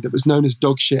surgery that was known as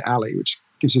Dog Shit Alley, which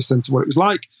gives you a sense of what it was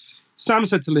like. Sam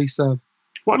said to Lisa,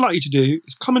 what I'd like you to do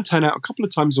is come and turn out a couple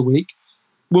of times a week.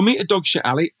 We'll meet at Dog Shit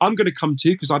Alley. I'm going to come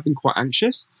too because I've been quite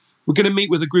anxious. We're going to meet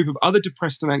with a group of other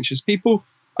depressed and anxious people,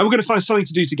 and we're going to find something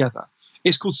to do together.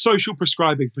 It's called social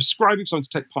prescribing for someone to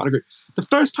take part in a group. The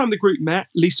first time the group met,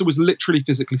 Lisa was literally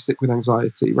physically sick with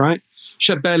anxiety, right?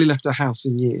 She had barely left her house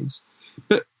in years.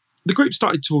 But the group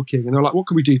started talking and they were like, what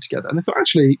can we do together? And they thought,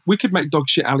 actually, we could make Dog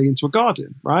Shit Alley into a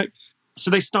garden, right?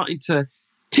 So they started to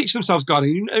teach themselves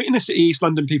gardening. Inner city East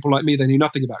London people like me, they knew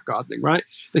nothing about gardening, right?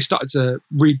 They started to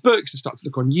read books, they started to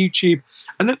look on YouTube,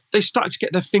 and then they started to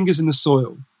get their fingers in the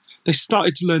soil. They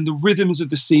started to learn the rhythms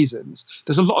of the seasons.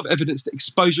 There's a lot of evidence that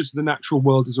exposure to the natural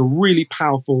world is a really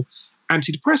powerful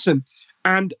antidepressant.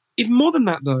 And even more than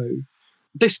that, though,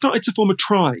 they started to form a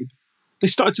tribe. They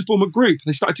started to form a group.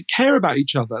 They started to care about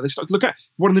each other. They started to look at,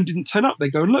 one of them didn't turn up. They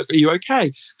go and look, are you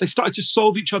okay? They started to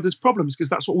solve each other's problems because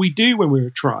that's what we do when we're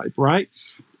a tribe, right?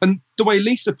 And the way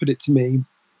Lisa put it to me,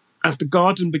 as the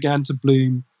garden began to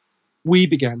bloom, we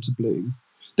began to bloom.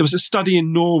 There was a study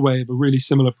in Norway of a really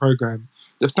similar program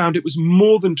that found it was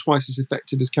more than twice as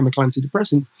effective as chemical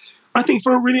antidepressants. I think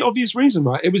for a really obvious reason,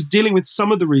 right? It was dealing with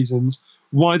some of the reasons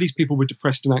why these people were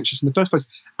depressed and anxious in the first place.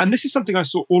 And this is something I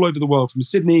saw all over the world, from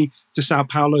Sydney to Sao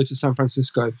Paulo to San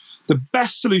Francisco. The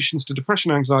best solutions to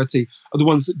depression and anxiety are the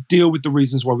ones that deal with the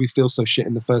reasons why we feel so shit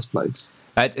in the first place.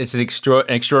 It's an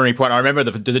extraordinary point. I remember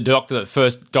the doctor that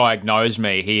first diagnosed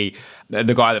me,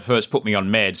 the guy that first put me on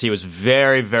meds, he was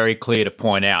very, very clear to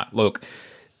point out, look,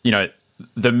 the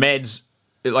meds,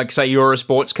 like say you're a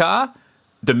sports car,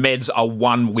 the meds are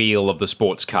one wheel of the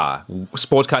sports car.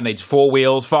 Sports car needs 4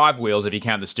 wheels, 5 wheels if you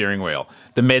count the steering wheel.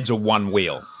 The meds are one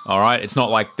wheel, all right? It's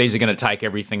not like these are going to take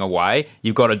everything away.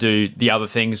 You've got to do the other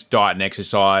things, diet and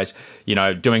exercise,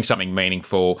 doing something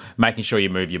meaningful, making sure you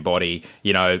move your body,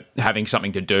 having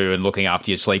something to do and looking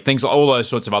after your sleep. All those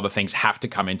sorts of other things have to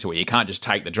come into it. You can't just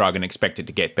take the drug and expect it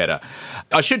to get better.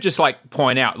 I should just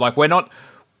point out, we're not...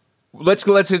 Let's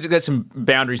get some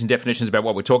boundaries and definitions about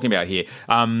what we're talking about here.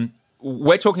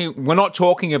 We're not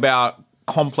talking about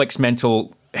complex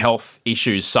mental health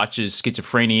issues such as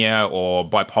schizophrenia or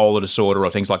bipolar disorder or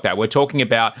things like that. We're talking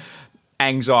about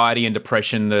anxiety and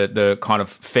depression, the kind of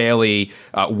fairly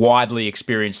widely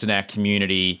experienced in our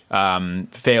community,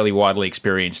 fairly widely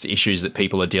experienced issues that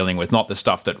people are dealing with, not the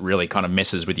stuff that really kind of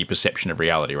messes with your perception of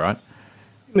reality, right?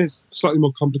 There's a slightly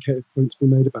more complicated point to be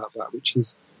made about that, which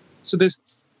is,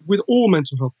 with all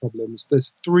mental health problems,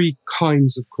 there's 3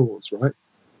 kinds of cause, right?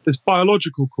 There's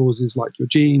biological causes like your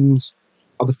genes,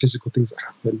 other physical things that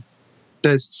happen.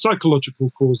 There's psychological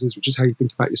causes, which is how you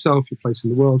think about yourself, your place in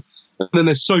the world. And then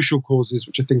there's social causes,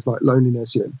 which are things like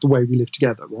loneliness, the way we live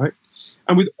together, right?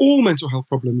 And with all mental health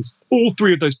problems, all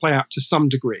 3 of those play out to some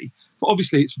degree. But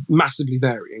obviously, it's massively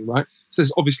varying, right? So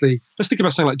there's obviously, let's think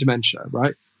about something like dementia,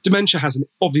 right? Dementia has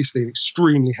obviously an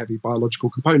extremely heavy biological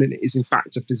component. It is, in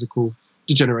fact, a physical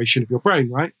degeneration of your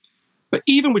brain, right? But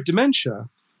even with dementia,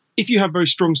 if you have very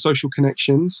strong social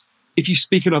connections, if you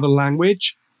speak another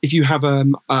language, if you have a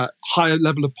higher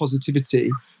level of positivity,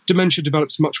 dementia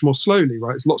develops much more slowly,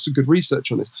 right? There's lots of good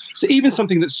research on this. So even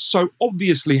something that's so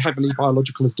obviously heavily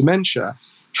biological as dementia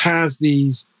has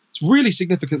these really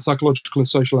significant psychological and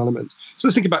social elements. So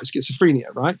let's think about schizophrenia,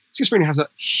 right? Schizophrenia has a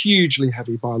hugely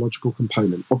heavy biological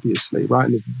component, obviously, right?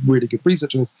 And there's really good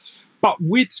research on this. But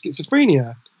with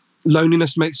schizophrenia,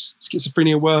 loneliness makes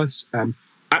schizophrenia worse.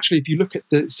 Actually, if you look at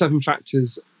the 7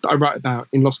 factors that I write about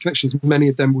in Lost Connections, many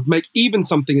of them would make even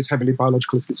something as heavily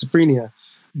biological as schizophrenia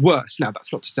worse. Now,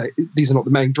 that's not to say these are not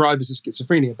the main drivers of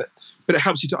schizophrenia, but it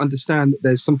helps you to understand that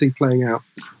there's something playing out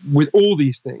with all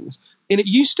these things. And it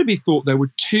used to be thought there were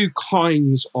 2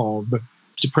 kinds of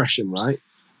depression, right?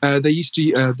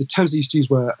 The terms they used to use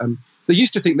were, they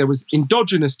used to think there was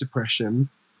endogenous depression,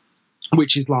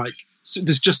 which is like,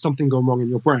 there's just something gone wrong in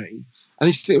your brain. And they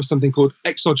used to think it was something called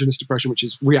exogenous depression, which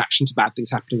is reaction to bad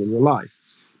things happening in your life.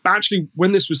 But actually,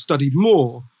 when this was studied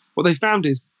more, what they found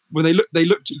is when they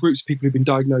looked at groups of people who've been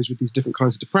diagnosed with these different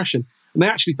kinds of depression, and they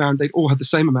actually found they'd all had the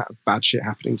same amount of bad shit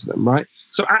happening to them, right?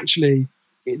 So actually,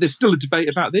 there's still a debate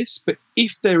about this, but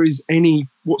if there is any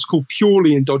what's called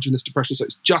purely endogenous depression, so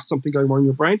it's just something going on in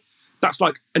your brain, that's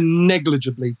like a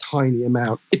negligibly tiny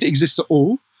amount, if it exists at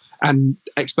all. And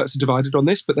experts are divided on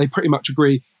this, but they pretty much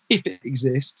agree if it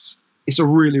exists, it's a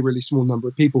really, really small number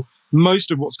of people. Most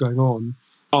of what's going on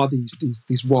are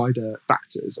these wider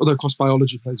factors, although of course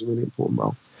biology plays a really important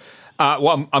role.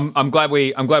 Well, I'm glad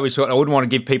we saw it. I wouldn't want to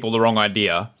give people the wrong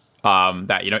idea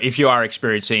that if you are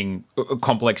experiencing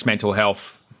complex mental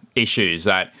health issues,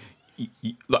 that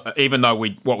even though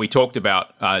what we talked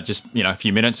about just a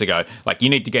few minutes ago, like you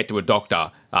need to get to a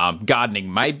doctor.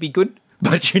 Gardening may be good,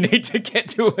 but you need to get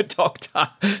to a doctor.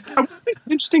 It's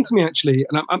interesting to me, actually,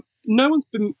 and no one's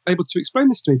been able to explain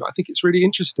this to me, but I think it's really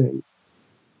interesting.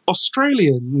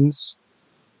 Australians,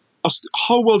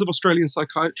 whole world of Australian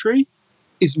psychiatry,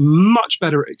 is much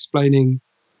better at explaining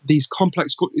these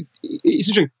complex. It's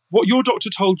interesting. What your doctor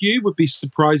told you would be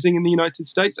surprising in the United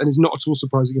States and is not at all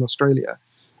surprising in Australia.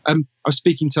 I was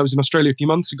in Australia a few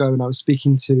months ago, and I was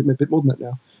speaking to a bit more than that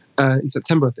now, in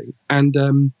September, I think. And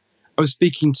I was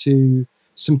speaking to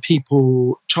some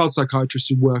people, child psychiatrists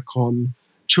who work on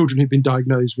children who've been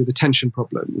diagnosed with attention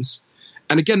problems.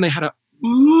 And again, they had a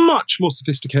much more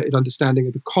sophisticated understanding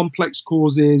of the complex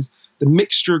causes, the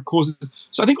mixture of causes.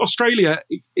 So I think Australia,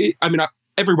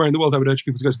 everywhere in the world, I would urge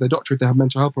people to go to their doctor if they have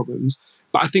mental health problems.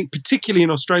 But I think particularly in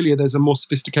Australia, there's a more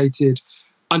sophisticated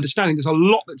understanding. There's a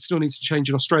lot that still needs to change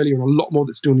in Australia and a lot more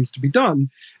that still needs to be done.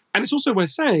 And it's also worth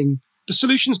saying the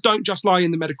solutions don't just lie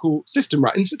in the medical system,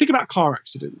 right? And so think about car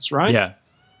accidents, right? Yeah.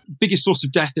 Biggest source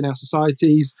of death in our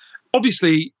societies.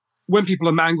 Obviously, when people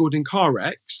are mangled in car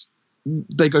wrecks,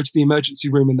 they go to the emergency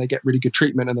room and they get really good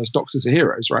treatment, and those doctors are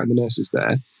heroes, right? And the nurses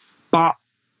there. But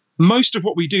most of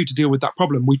what we do to deal with that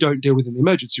problem, we don't deal with in the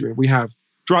emergency room. We have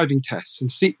driving tests and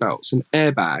seatbelts and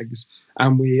airbags,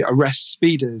 and we arrest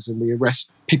speeders and we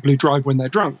arrest people who drive when they're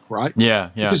drunk, right? Yeah.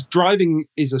 Because driving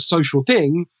is a social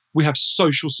thing. We have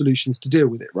social solutions to deal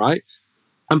with it, right?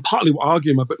 And partly what I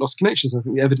argue in my book, Lost Connections, I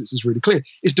think the evidence is really clear,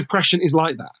 is depression is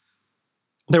like that.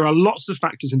 There are lots of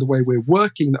factors in the way we're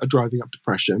working that are driving up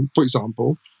depression. For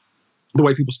example, the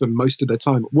way people spend most of their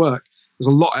time at work. There's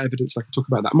a lot of evidence. I can talk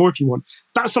about that more if you want.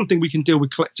 That's something we can deal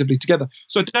with collectively together.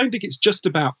 So I don't think it's just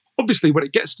about, obviously, when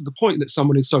it gets to the point that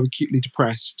someone is so acutely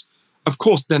depressed, of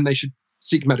course, then they should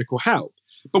seek medical help.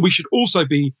 But we should also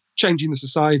be changing the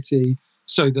society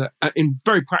so that in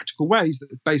very practical ways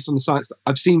that are based on the science that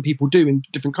I've seen people do in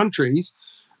different countries,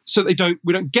 so we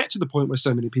don't get to the point where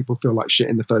so many people feel like shit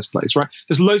in the first place, right?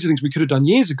 There's loads of things we could have done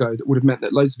years ago that would have meant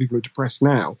that loads of people who are depressed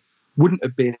now wouldn't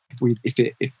have been if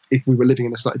we were living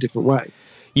in a slightly different way.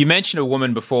 You mentioned a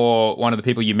woman before, one of the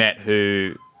people you met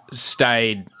who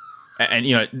stayed and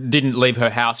didn't leave her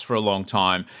house for a long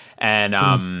time, and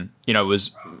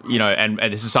was and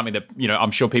this is something that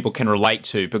I'm sure people can relate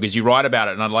to because you write about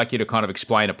it, and I'd like you to kind of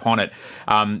explain upon it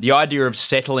the idea of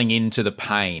settling into the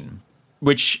pain,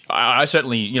 which I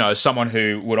certainly as someone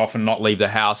who would often not leave the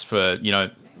house for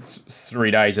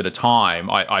 3 days at a time,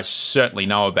 I certainly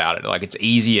know about it. Like, it's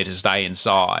easier to stay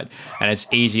inside, and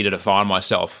it's easier to define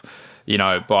myself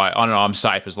by, I don't know, I'm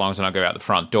safe as long as I don't go out the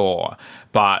front door.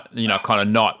 But, kind of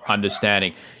not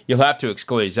understanding. You'll have to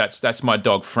excuse, that's my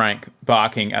dog Frank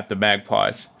barking at the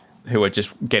magpies who are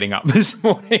just getting up this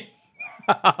morning.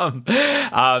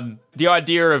 The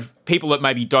idea of people that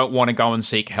maybe don't want to go and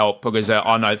seek help because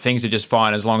no, things are just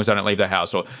fine as long as I don't leave the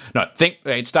house, or no,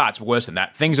 it starts worse than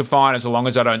that. Things are fine as long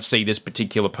as I don't see this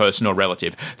particular person or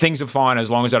relative. Things are fine as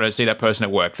long as I don't see that person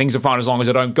at work. Things are fine as long as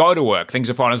I don't go to work. Things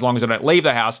are fine as long as I don't leave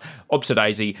the house.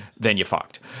 Oops-a-daisy, then you're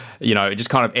fucked. It just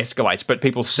kind of escalates, but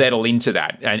people settle into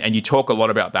that, and you talk a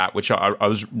lot about that, which I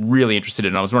was really interested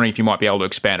in. I was wondering if you might be able to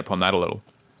expand upon that a little.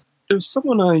 There was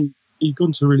someone you've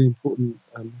gone to a really important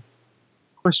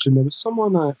question. There was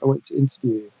someone I went to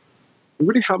interview. It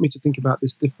really helped me to think about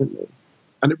this differently.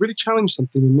 And it really challenged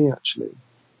something in me, actually.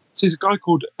 So there's a guy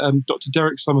called Dr.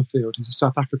 Derek Summerfield, who's a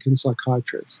South African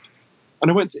psychiatrist.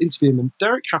 And I went to interview him, and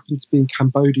Derek happened to be in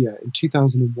Cambodia in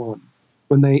 2001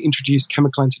 when they introduced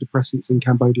chemical antidepressants in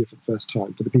Cambodia for the first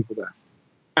time for the people there.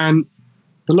 And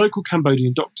the local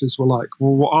Cambodian doctors were like,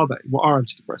 well, what are they? What are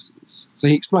antidepressants? So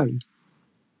he explained.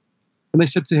 And they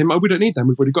said to him, oh, we don't need them.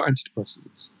 We've already got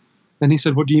antidepressants. And he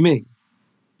said, what do you mean?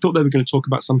 Thought they were going to talk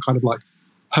about some kind of like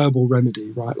herbal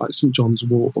remedy, right? Like St. John's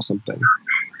wort or something.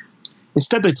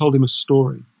 Instead, they told him a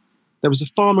story. There was a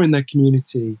farmer in their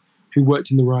community who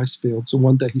worked in the rice fields. And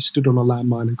one day he stood on a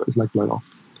landmine and got his leg blown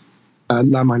off. A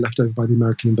landmine left over by the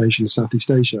American invasion of Southeast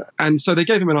Asia. And so they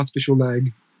gave him an artificial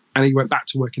leg and he went back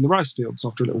to work in the rice fields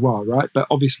after a little while, right? But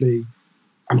obviously,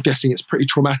 I'm guessing it's pretty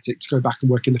traumatic to go back and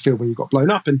work in the field where you got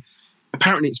blown up. And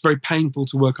apparently it's very painful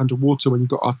to work underwater when you've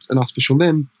got an artificial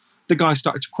limb. The guy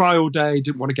started to cry all day,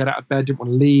 didn't want to get out of bed, didn't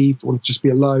want to leave, wanted to just be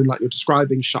alone, like you're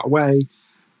describing, shut away.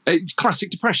 Classic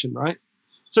depression, right?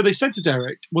 So they said to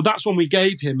Derek, well, that's when we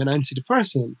gave him an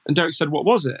antidepressant. And Derek said, what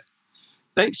was it?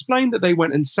 They explained that they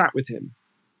went and sat with him.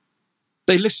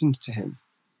 They listened to him.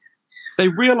 They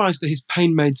realized that his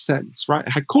pain made sense, right?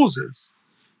 It had causes.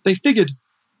 They figured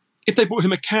if they bought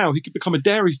him a cow, he could become a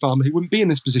dairy farmer. He wouldn't be in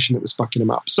this position that was fucking him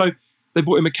up. So they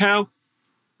bought him a cow.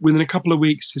 Within a couple of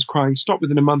weeks, his crying stopped.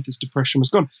 Within a month, his depression was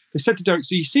gone. They said to Derek,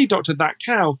 so you see, doctor, that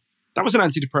cow, that was an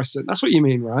antidepressant. That's what you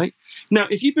mean, right? Now,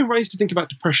 if you've been raised to think about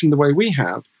depression the way we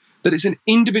have, that it's an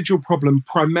individual problem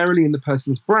primarily in the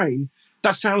person's brain,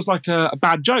 that sounds like a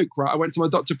bad joke, right? I went to my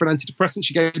doctor for an antidepressant.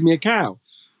 She gave me a cow.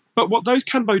 But what those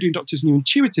Cambodian doctors knew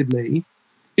intuitively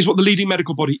is what the leading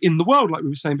medical body in the world, like we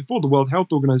were saying before, the World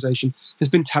Health Organization, has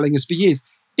been telling us for years.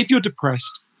 If you're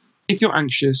depressed, if you're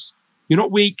anxious, you're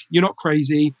not weak, you're not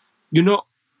crazy, you're not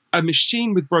a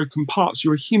machine with broken parts,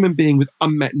 you're a human being with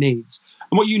unmet needs.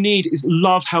 And what you need is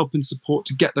love, help, and support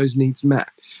to get those needs met.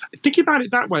 Thinking about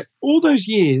it that way, all those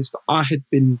years that I had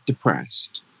been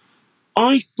depressed,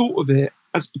 I thought of it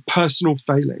as a personal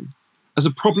failing, as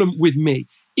a problem with me,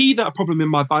 either a problem in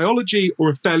my biology or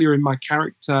a failure in my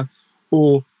character,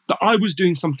 or that I was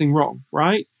doing something wrong,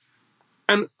 right?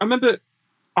 And I remember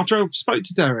after I spoke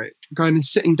to Derek, going and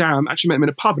sitting down, I actually met him in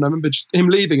a pub, and I remember just him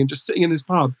leaving and just sitting in this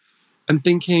pub and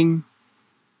thinking,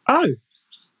 actually,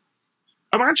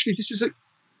 this is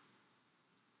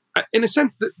in a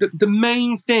sense, the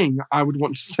main thing I would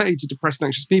want to say to depressed and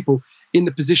anxious people in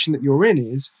the position that you're in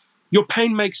is, your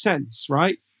pain makes sense,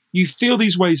 right? You feel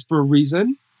these ways for a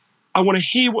reason. I want to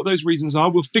hear what those reasons are.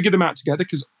 We'll figure them out together,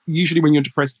 because usually when you're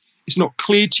depressed, it's not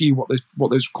clear to you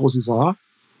what those causes are.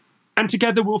 And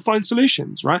together we'll find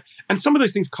solutions, right? And some of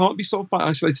those things can't be solved by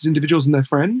isolated individuals and their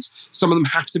friends. Some of them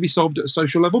have to be solved at a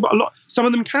social level, but some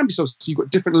of them can be solved. So you've got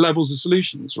different levels of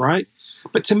solutions, right?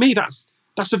 But to me, that's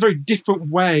a very different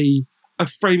way of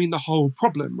framing the whole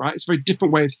problem, right? It's a very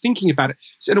different way of thinking about it.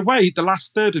 So in a way, the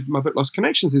last third of my book, Lost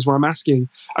Connections, is where I'm asking,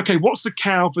 okay, what's the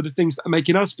cow for the things that are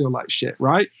making us feel like shit,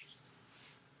 right?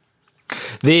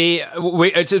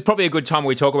 It's probably a good time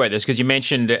we talk about this, because you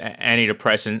mentioned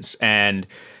antidepressants, and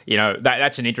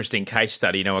that's an interesting case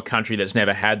study. A country that's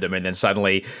never had them, and then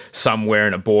suddenly somewhere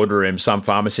in a boardroom, some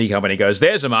pharmacy company goes,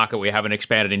 "There's a market we haven't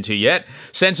expanded into yet.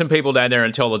 Send some people down there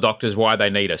and tell the doctors why they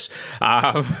need us."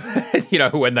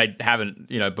 When they haven't,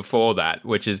 before that,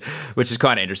 which is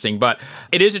kind of interesting. But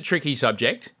it is a tricky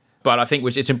subject. But I think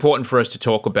it's important for us to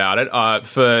talk about it.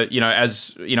 As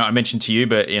I mentioned to you,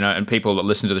 but and people that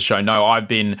listen to the show know, I've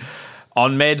been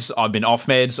on meds, I've been off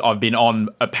meds, I've been on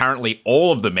apparently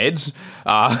all of the meds.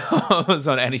 I was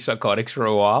on antipsychotics for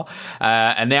a while,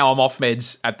 and now I'm off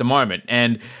meds at the moment.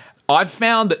 And I've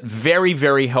found that very,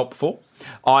 very helpful.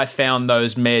 I found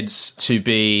those meds to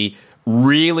be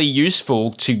really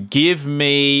useful to give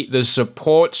me the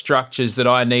support structures that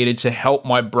I needed to help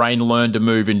my brain learn to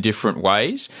move in different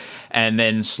ways. And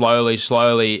then slowly,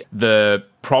 the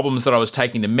problems that I was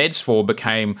taking the meds for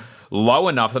became low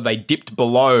enough that they dipped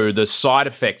below the side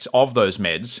effects of those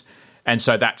meds. And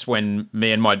so that's when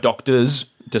me and my doctors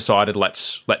decided,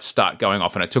 let's start going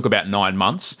off. And it took about 9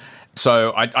 months.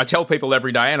 So I tell people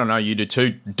every day, and I know you do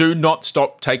too, do not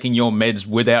stop taking your meds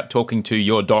without talking to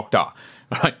your doctor.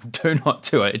 Right? Do not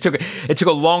do it. It took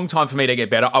a long time for me to get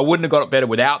better. I wouldn't have got better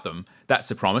without them. That's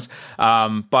the promise.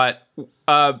 But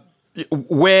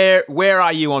where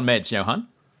are you on meds, Johan?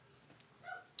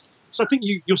 So I think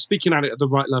you're speaking at it at the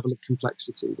right level of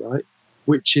complexity, right?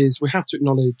 Which is, we have to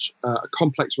acknowledge a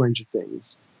complex range of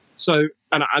things. So,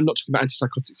 and I'm not talking about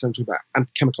antipsychotics, I'm talking about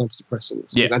chemical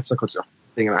antidepressants. Yeah. Antipsychotics are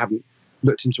a thing, and I haven't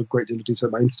looked into a great deal of detail.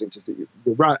 My instinct is that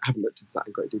you're right. I haven't looked into that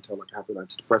in great detail like I have with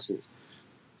antidepressants.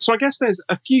 So I guess there's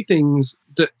a few things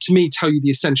that, to me, tell you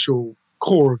the essential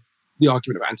core of the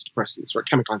argument about antidepressants, right?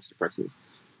 Chemical antidepressants.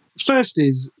 First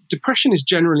is, depression is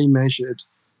generally measured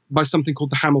by something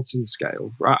called the Hamilton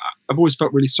scale, right? I've always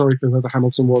felt really sorry for whoever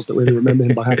Hamilton was, that we really remember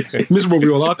him by how miserable we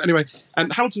all are. But anyway,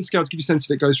 and the Hamilton scale, to give you a sense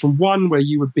of it, goes from 1, where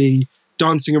you would be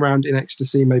dancing around in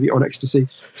ecstasy, maybe on ecstasy,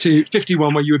 to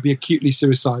 51, where you would be acutely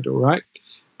suicidal, right?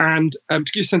 And to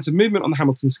give you a sense of movement on the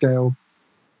Hamilton scale,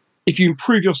 if you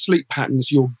improve your sleep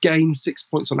patterns, you'll gain 6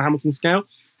 points on the Hamilton scale.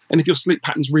 And if your sleep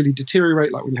patterns really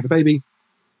deteriorate, like when you have a baby,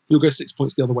 you'll go 6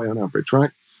 points the other way on average, right?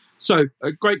 So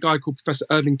a great guy called Professor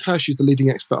Irving Kirsch, who's the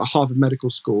leading expert at Harvard Medical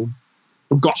School,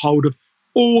 got hold of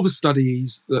all the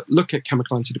studies that look at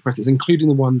chemical antidepressants, including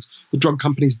the ones the drug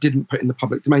companies didn't put in the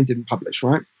public domain, didn't publish,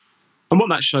 right? And what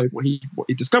that showed, what he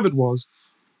discovered was,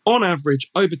 on average,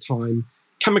 over time,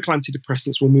 chemical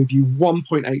antidepressants will move you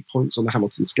 1.8 points on the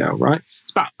Hamilton scale, right?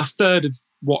 It's about a third of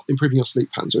what improving your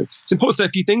sleep patterns are. It's important to say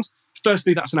a few things.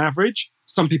 Firstly, that's an average.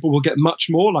 Some people will get much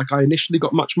more, like I initially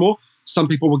got much more. Some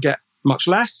people will get much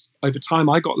less. Over time,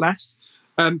 I got less.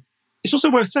 It's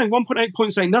also worth saying 1.8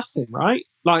 points ain't nothing, right?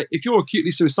 Like, if you're acutely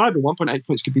suicidal, 1.8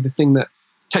 points could be the thing that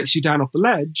takes you down off the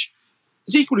ledge.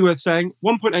 It's equally worth saying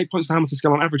 1.8 points on the Hamilton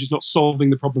scale on average is not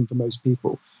solving the problem for most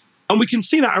people. And we can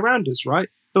see that around us, right?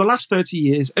 For the last 30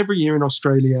 years, every year in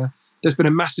Australia, there's been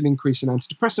a massive increase in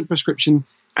antidepressant prescription,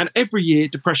 and every year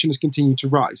depression has continued to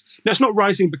rise. Now, it's not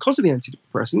rising because of the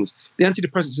antidepressants. The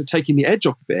antidepressants are taking the edge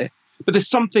off a bit, but there's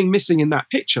something missing in that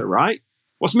picture, right?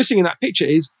 What's missing in that picture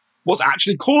is what's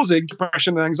actually causing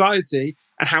depression and anxiety,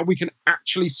 and how we can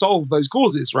actually solve those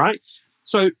causes, right?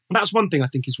 So that's one thing I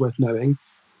think is worth knowing.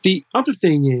 The other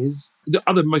thing is, the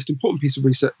other most important piece of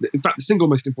research, in fact, the single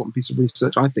most important piece of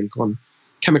research, I think, on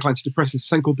chemical antidepressants is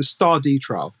something called the STAR*D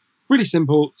trial. Really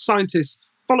simple. Scientists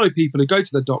follow people who go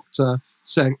to the doctor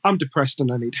saying, I'm depressed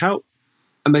and I need help.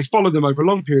 And they follow them over a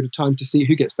long period of time to see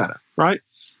who gets better, right?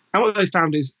 And what they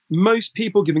found is most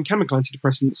people given chemical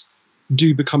antidepressants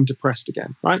do become depressed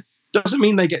again, right? Doesn't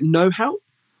mean they get no help,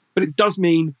 but it does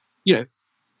mean,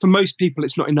 for most people,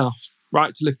 it's not enough,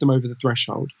 right, to lift them over the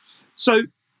threshold. So,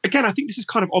 again, I think this is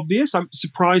kind of obvious. I'm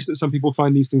surprised that some people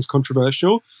find these things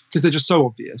controversial because they're just so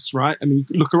obvious, right? I mean,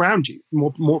 you look around you,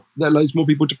 there are loads more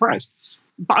people depressed.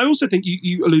 But I also think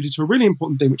you alluded to a really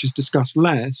important thing, which is discussed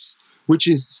less, which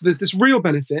is so there's this real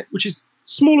benefit, which is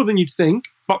smaller than you'd think,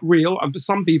 but real, and for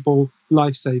some people,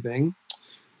 life-saving.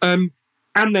 And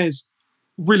there's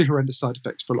really horrendous side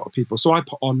effects for a lot of people. So I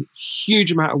put on a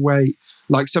huge amount of weight,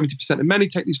 like 70% of men who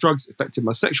take these drugs. It affected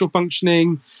my sexual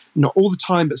functioning, not all the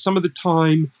time, but some of the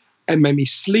time. It made me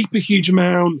sleep a huge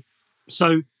amount.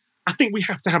 So I think we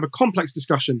have to have a complex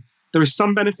discussion. There is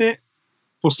some benefit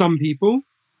for some people.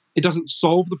 It doesn't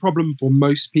solve the problem for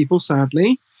most people,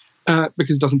 sadly,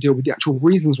 because it doesn't deal with the actual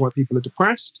reasons why people are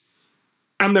depressed.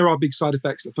 And there are big side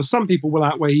effects that for some people will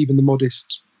outweigh even the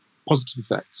modest positive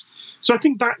effects. So I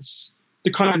think that's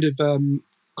the kind of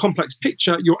complex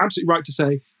picture. You're absolutely right to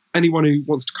say anyone who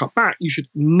wants to cut back, you should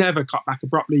never cut back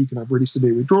abruptly. You can have really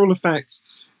severe withdrawal effects,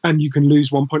 and you can lose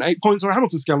 1.8 points on a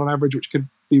Hamilton scale on average, which could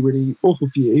be really awful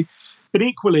for you. But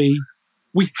equally,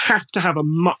 we have to have a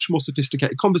much more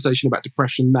sophisticated conversation about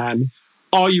depression than,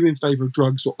 are you in favor of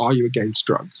drugs or are you against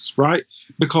drugs, right?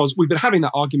 Because we've been having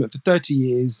that argument for 30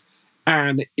 years,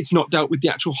 and it's not dealt with the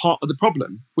actual heart of the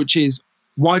problem, which is,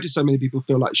 why do so many people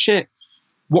feel like shit?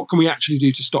 What can we actually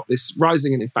do to stop this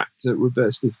rising and, in fact, to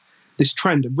reverse this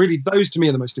trend? And really, those to me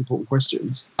are the most important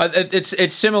questions.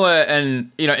 It's similar,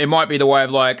 and it might be the way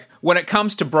of like, when it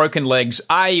comes to broken legs,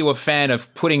 are you a fan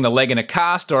of putting the leg in a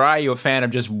cast, or are you a fan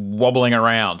of just wobbling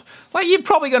around? Like, you're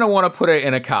probably going to want to put it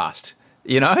in a cast.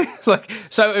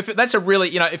 So if that's a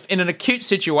really, if in an acute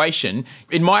situation,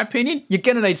 in my opinion, you're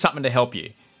going to need something to help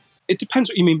you. It depends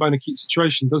what you mean by an acute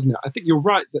situation, doesn't it? I think you're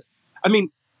right that,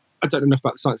 I don't know enough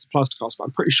about the science of plaster casts, but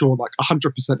I'm pretty sure like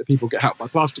 100% of people get help by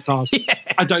plaster casts. Yeah.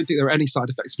 I don't think there are any side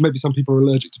effects. Maybe some people are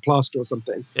allergic to plaster or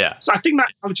something. Yeah. So I think that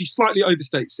analogy slightly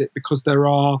overstates it, because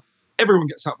everyone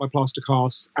gets help by plaster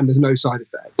casts and there's no side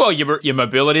effects. Well, your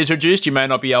mobility is reduced. You may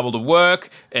not be able to work.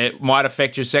 It might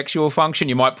affect your sexual function.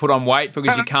 You might put on weight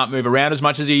because you can't move around as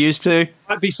much as you used to.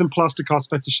 Might be some plaster cast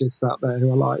fetishists out there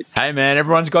who are like, hey man,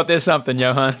 everyone's got their something,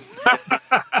 Johan.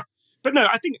 But no,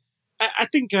 I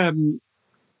think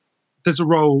there's a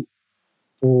role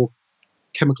for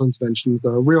chemical interventions.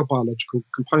 There are real biological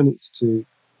components to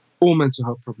all mental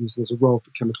health problems. There's a role for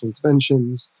chemical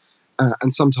interventions,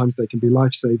 and sometimes they can be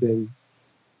life-saving.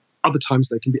 Other times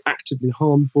they can be actively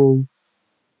harmful.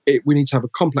 We need to have a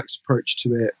complex approach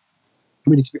to it.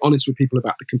 We need to be honest with people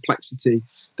about the complexity.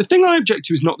 The thing I object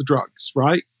to is not the drugs,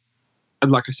 right?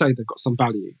 And like I say, they've got some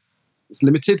value. It's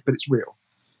limited, but it's real.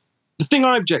 The thing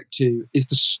I object to is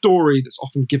the story that's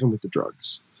often given with the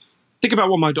drugs. Think about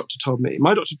what my doctor told me.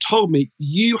 My doctor told me,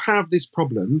 you have this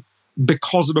problem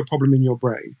because of a problem in your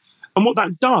brain. And what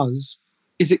that does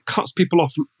is it cuts people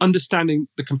off from understanding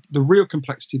the real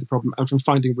complexity of the problem and from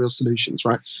finding real solutions,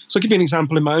 right? So I'll give you an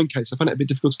example in my own case. I find it a bit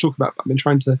difficult to talk about, but I've been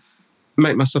trying to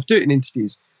make myself do it in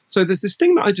interviews. So there's this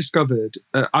thing that I discovered,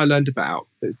 I learned about.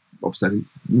 Obviously, I didn't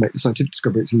make the scientific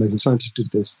discovery. It's amazing scientists did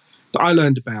this. But I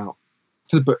learned about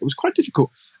for the book. It was quite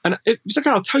difficult. And it was like,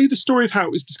 I'll tell you the story of how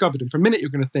it was discovered. And for a minute, you're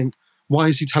going to think, why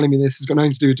is he telling me this? It's got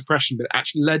nothing to do with depression, but it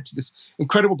actually led to this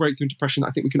incredible breakthrough in depression that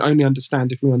I think we can only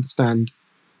understand if we understand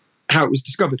how it was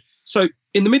discovered. So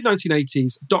in the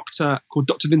mid-1980s, a doctor called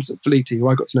Dr. Vincent Felitti, who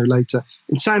I got to know later,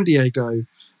 in San Diego,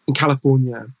 in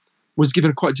California, was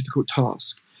given a quite difficult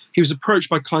task. He was approached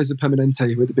by Kaiser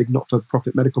Permanente, who are the big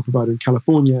not-for-profit medical provider in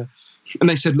California, and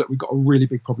they said, look, we've got a really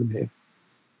big problem here.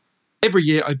 Every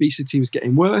year, obesity was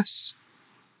getting worse.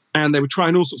 And they were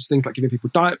trying all sorts of things like giving people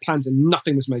diet plans, and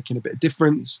nothing was making a bit of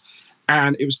difference.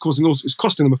 And it was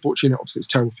costing them a fortune. Obviously, it's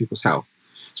terrible for people's health.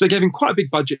 So they gave him quite a big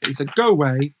budget and said, go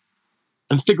away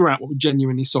and figure out what would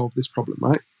genuinely solve this problem,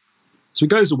 right? So he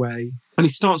goes away and he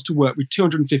starts to work with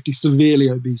 250 severely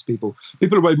obese people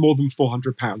who weigh more than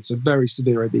 400 pounds, so very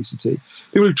severe obesity.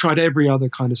 People who tried every other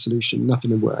kind of solution,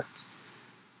 nothing had worked.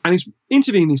 And he's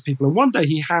interviewing these people, and one day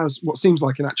he has what seems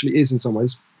like, and actually is in some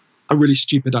ways, a really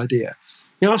stupid idea.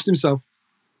 He asked himself,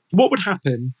 what would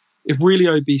happen if really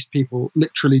obese people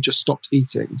literally just stopped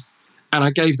eating? And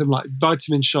I gave them like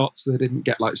vitamin shots so they didn't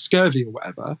get like scurvy or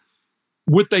whatever.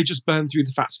 Would they just burn through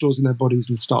the fat stores in their bodies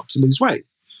and start to lose weight?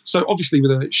 So obviously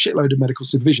with a shitload of medical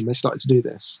supervision, they started to do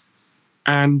this.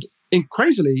 And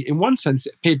crazily, in one sense,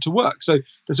 it appeared to work. So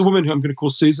there's a woman who I'm going to call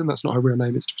Susan, that's not her real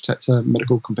name, it's to protect her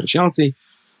medical confidentiality,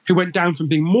 who went down from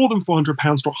being more than £400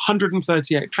 to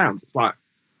 £138. It's like,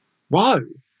 whoa,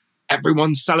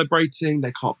 everyone's celebrating,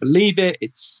 they can't believe it,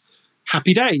 it's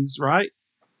happy days, right?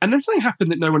 And then something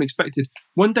happened that no one expected.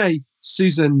 One day,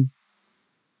 Susan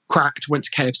cracked, went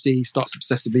to KFC, starts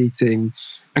obsessively eating,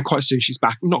 and quite soon she's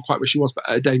back, not quite where she was, but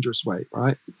at a dangerous weight,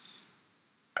 right?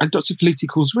 And Dr. Felitti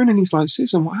calls her in and he's like,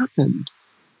 Susan, what happened?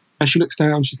 And she looks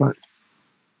down and she's like,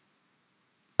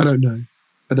 I don't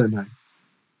know.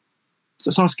 So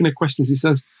it's asking her questions. He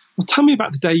says, well, tell me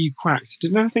about the day you cracked.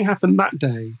 Did anything happen that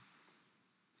day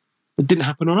that didn't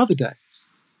happen on other days?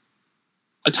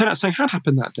 It turned out something had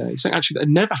happened that day. Something actually that had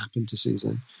never happened to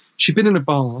Susan. She'd been in a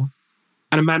bar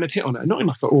and a man had hit on her, not in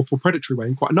like an awful predatory way,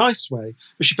 in quite a nice way,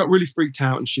 but she felt really freaked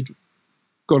out and she'd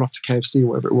gone off to KFC or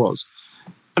whatever it was.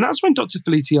 And that's when Dr.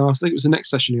 Felitti asked, I think it was the next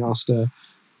session he asked her,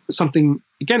 something,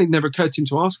 again, it never occurred to him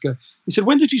to ask her. He said,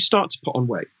 when did you start to put on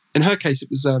weight? In her case, it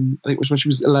was, I think it was when she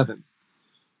was 11.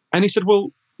 And he said,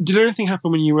 well, did anything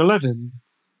happen when you were 11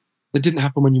 that didn't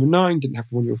happen when you were 9, didn't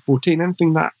happen when you were 14,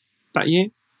 anything that year?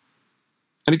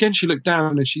 And again, she looked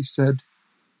down and she said,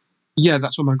 yeah,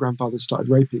 that's when my grandfather started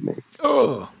raping me.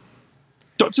 Oh.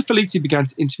 Dr. Felitti began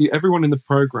to interview everyone in the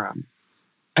program,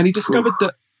 and he discovered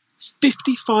that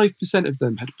 55% of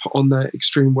them had put on their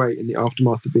extreme weight in the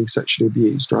aftermath of being sexually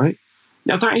abused, right?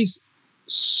 Now, that is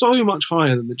so much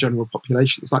higher than the general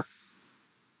population. It's like,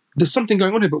 there's something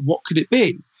going on here, but what could it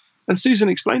be? And Susan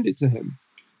explained it to him.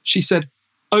 She said,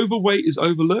 overweight is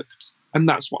overlooked, and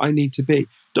that's what I need to be.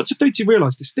 Dr. Felitti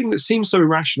realized this thing that seems so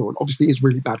irrational and obviously is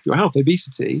really bad for your health,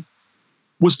 obesity,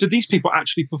 was for these people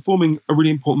actually performing a really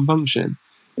important function.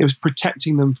 It was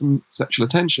protecting them from sexual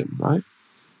attention, right?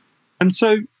 And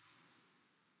so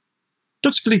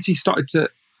Dr. Felitti started to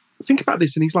think about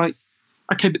this, and he's like,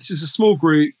 okay, but this is a small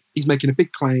group. He's making a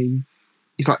big claim.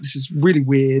 He's like, this is really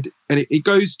weird. And he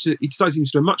decides he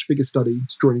needs to do a much bigger study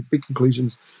to draw any big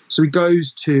conclusions. So he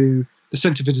goes to the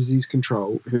Centre for Disease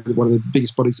Control, who are one of the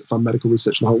biggest bodies that fund medical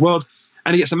research in the whole world.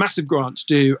 And he gets a massive grant to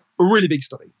do a really big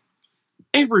study.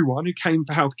 Everyone who came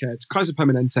for healthcare to Kaiser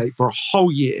Permanente for a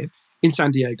whole year in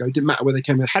San Diego, didn't matter whether they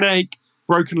came with a headache,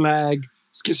 broken leg,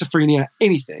 schizophrenia,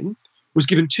 anything, was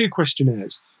given 2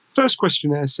 questionnaires. First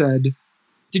questionnaire said,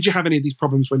 did you have any of these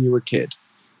problems when you were a kid?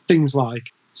 Things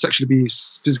like sexual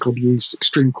abuse, physical abuse,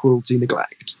 extreme cruelty,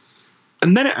 neglect.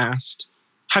 And then it asked,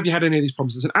 have you had any of these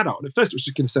problems as an adult? And at first it was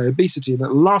just going to say obesity, and at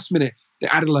the last minute they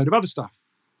added a load of other stuff.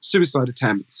 Suicide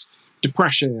attempts,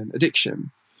 depression,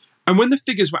 addiction. And when the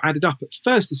figures were added up, at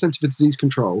first the Centre for Disease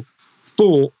Control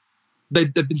thought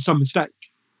there'd been some mistake.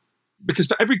 Because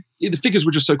the figures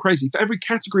were just so crazy. For every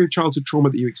category of childhood trauma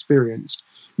that you experienced,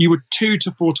 you were 2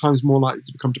 to 4 times more likely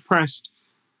to become depressed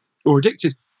or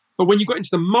addicted. But when you got into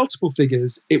the multiple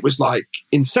figures, it was like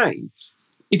insane.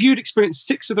 If you had experienced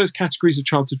 6 of those categories of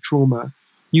childhood trauma,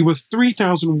 you were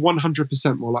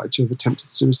 3,100% more likely to have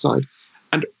attempted suicide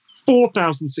and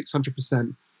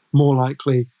 4,600% more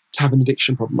likely to have an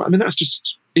addiction problem. I mean, that's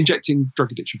just injecting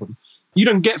drug addiction problem. You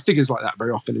don't get figures like that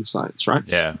very often in science, right?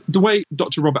 Yeah. The way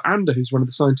Dr. Robert Ander, who's one of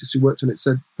the scientists who worked on it,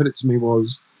 put it to me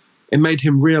was, it made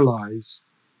him realize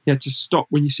he had to stop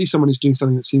when you see someone who's doing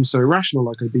something that seems so irrational,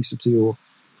 like obesity or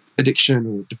addiction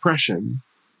or depression,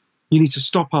 you need to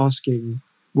stop asking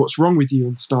what's wrong with you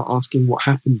and start asking what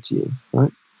happened to you,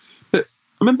 right? But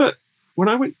I remember when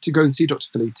I went to go and see Dr.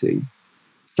 Felitti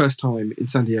first time in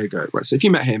San Diego, right? So if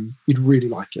you met him, you'd really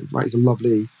like him, right? He's a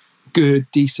lovely, good,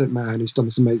 decent man who's done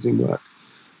this amazing work.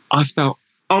 I felt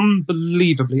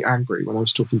unbelievably angry when I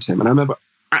was talking to him. And I remember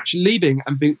actually leaving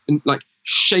and being like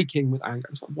shaking with anger.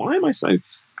 I was like, why am I so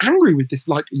angry with this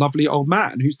like lovely old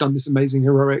man who's done this amazing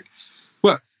heroic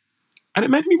work? And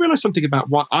it made me realize something about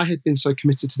why I had been so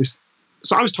committed to this.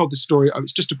 So I was told this story, oh,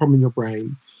 it's just a problem in your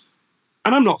brain.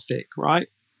 And I'm not thick, right?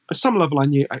 At some level I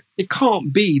knew it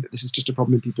can't be that this is just a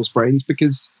problem in people's brains,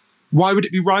 because why would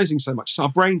it be rising so much? So our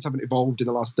brains haven't evolved in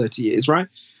the last 30 years, right?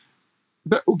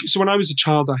 But so when I was a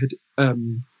child, I'd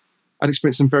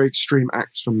experienced some very extreme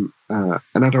acts from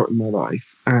an adult in my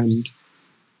life, and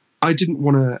I didn't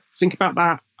want to think about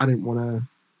that. I didn't want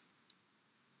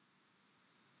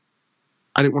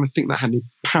to think that had any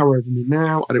power over me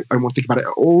now. I don't want to think about it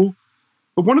at all.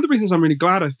 But one of the reasons I'm really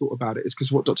glad I thought about it is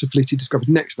because of what Dr. Felitti discovered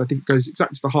next. And I think it goes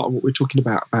exactly to the heart of what we're talking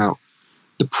about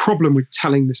the problem with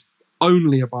telling this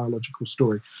only a biological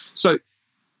story. So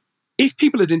if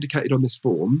people had indicated on this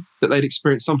form that they'd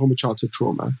experienced some form of childhood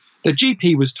trauma, their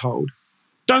GP was told,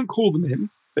 don't call them in,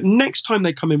 but next time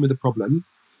they come in with a problem,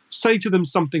 say to them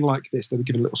something like this. They were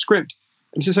given a little script.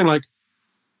 And she's saying, like,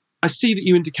 I see that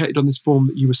you indicated on this form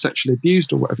that you were sexually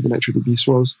abused or whatever the nature of the abuse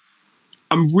was.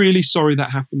 I'm really sorry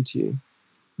that happened to you.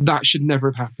 That should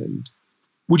never have happened.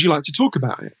 Would you like to talk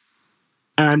about it?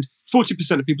 And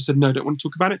 40% of people said, no, don't want to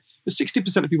talk about it. But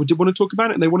 60% of people did want to talk about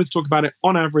it, and they wanted to talk about it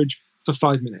on average for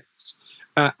 5 minutes.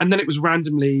 And then it was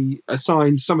randomly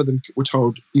assigned. Some of them were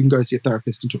told, you can go see a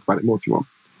therapist and talk about it more if you want.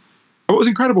 And what was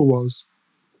incredible was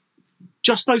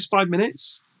just those 5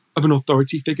 minutes of an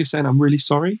authority figure saying, I'm really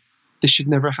sorry, this should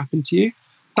never happen to you.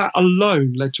 That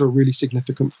alone led to a really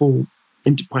significant fall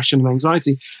in depression and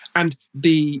anxiety. And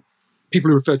the people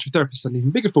who refer to a therapist had an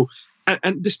even bigger fall.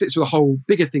 And this fits with a whole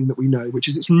bigger thing that we know, which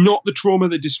is it's not the trauma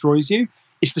that destroys you,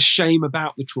 it's the shame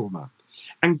about the trauma.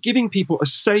 And giving people a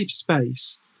safe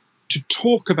space to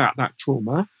talk about that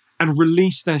trauma and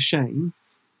release their shame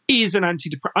is an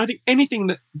antidepressant. I think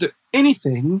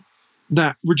anything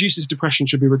that reduces depression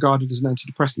should be regarded as an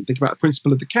antidepressant. Think about the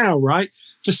principle of the cow, right?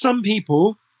 For some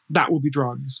people, that will be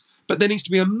drugs. But there needs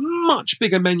to be a much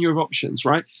bigger menu of options,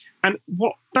 right? And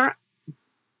I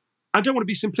don't want to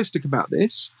be simplistic about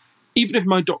this. Even if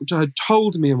my doctor had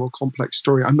told me a more complex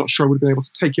story, I'm not sure I would have been able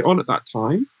to take it on at that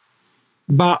time.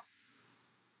 But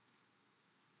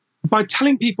by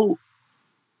telling people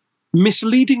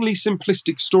misleadingly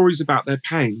simplistic stories about their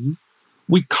pain,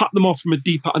 we cut them off from a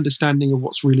deeper understanding of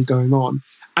what's really going on.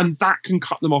 And that can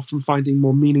cut them off from finding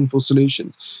more meaningful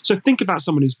solutions. So think about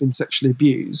someone who's been sexually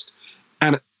abused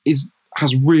and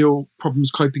has real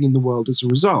problems coping in the world as a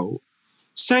result.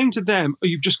 Saying to them, oh,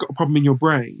 you've just got a problem in your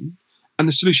brain, and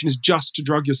the solution is just to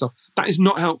drug yourself, that is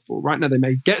not helpful. Right now, they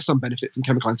may get some benefit from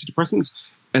chemical antidepressants,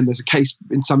 and there's a case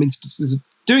in some instances of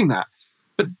doing that.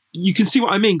 But you can see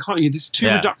what I mean, can't you? This is too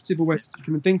reductive a way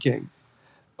of thinking.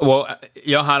 Well,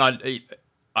 Johan,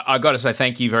 I got to say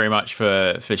thank you very much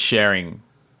for sharing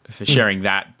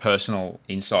that personal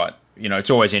insight. You know, it's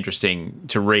always interesting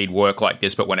to read work like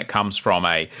this, but when it comes from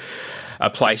a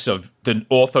place of the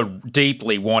author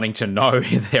deeply wanting to know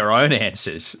their own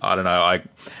answers, I don't know.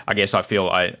 I guess I feel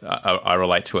I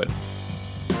relate to it.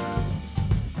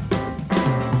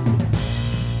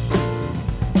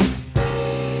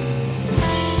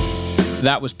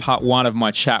 That was part one of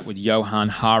my chat with Johan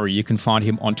Hari. You can find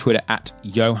him on Twitter at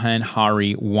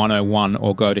JohanHari101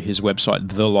 or go to his website,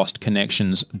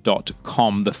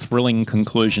 thelostconnections.com. The thrilling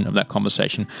conclusion of that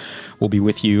conversation will be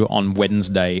with you on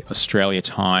Wednesday, Australia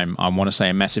time. I want to say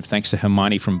a massive thanks to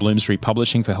Hermione from Bloomsbury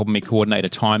Publishing for helping me coordinate a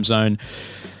time zone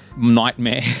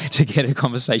nightmare to get a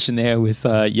conversation there with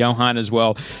Johan as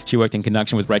well. She worked in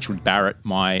conjunction with Rachel Barrett,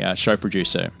 my show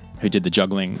producer, who did the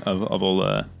juggling of all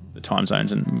the time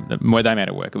zones and where they made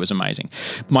it work. It was amazing.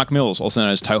 Mike Mills, also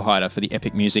known as Toehider, for the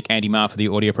epic music, Andy Marr for the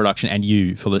audio production, and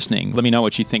you for listening. Let me know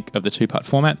what you think of the two-part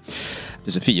format.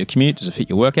 Does it fit your commute? Does it fit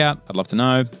your workout? I'd love to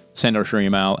know. Send us your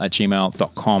email at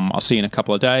gmail.com. I'll see you in a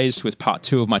couple of days with part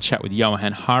two of my chat with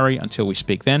Johan Hari. Until we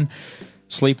speak then,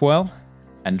 sleep well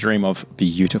and dream of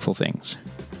beautiful things.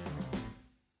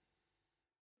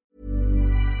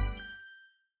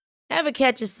 Ever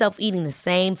catch yourself eating the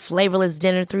same flavorless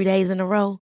dinner 3 days in a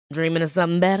row? Dreaming of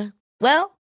something better?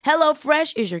 Well,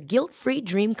 HelloFresh is your guilt-free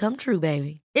dream come true,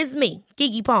 baby. It's me,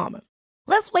 Keke Palmer.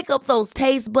 Let's wake up those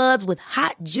taste buds with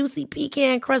hot, juicy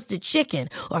pecan-crusted chicken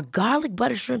or garlic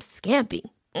butter shrimp scampi.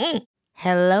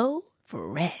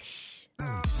 HelloFresh.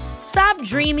 Stop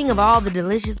dreaming of all the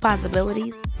delicious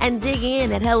possibilities and dig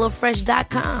in at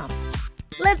HelloFresh.com.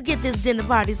 Let's get this dinner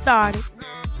party started.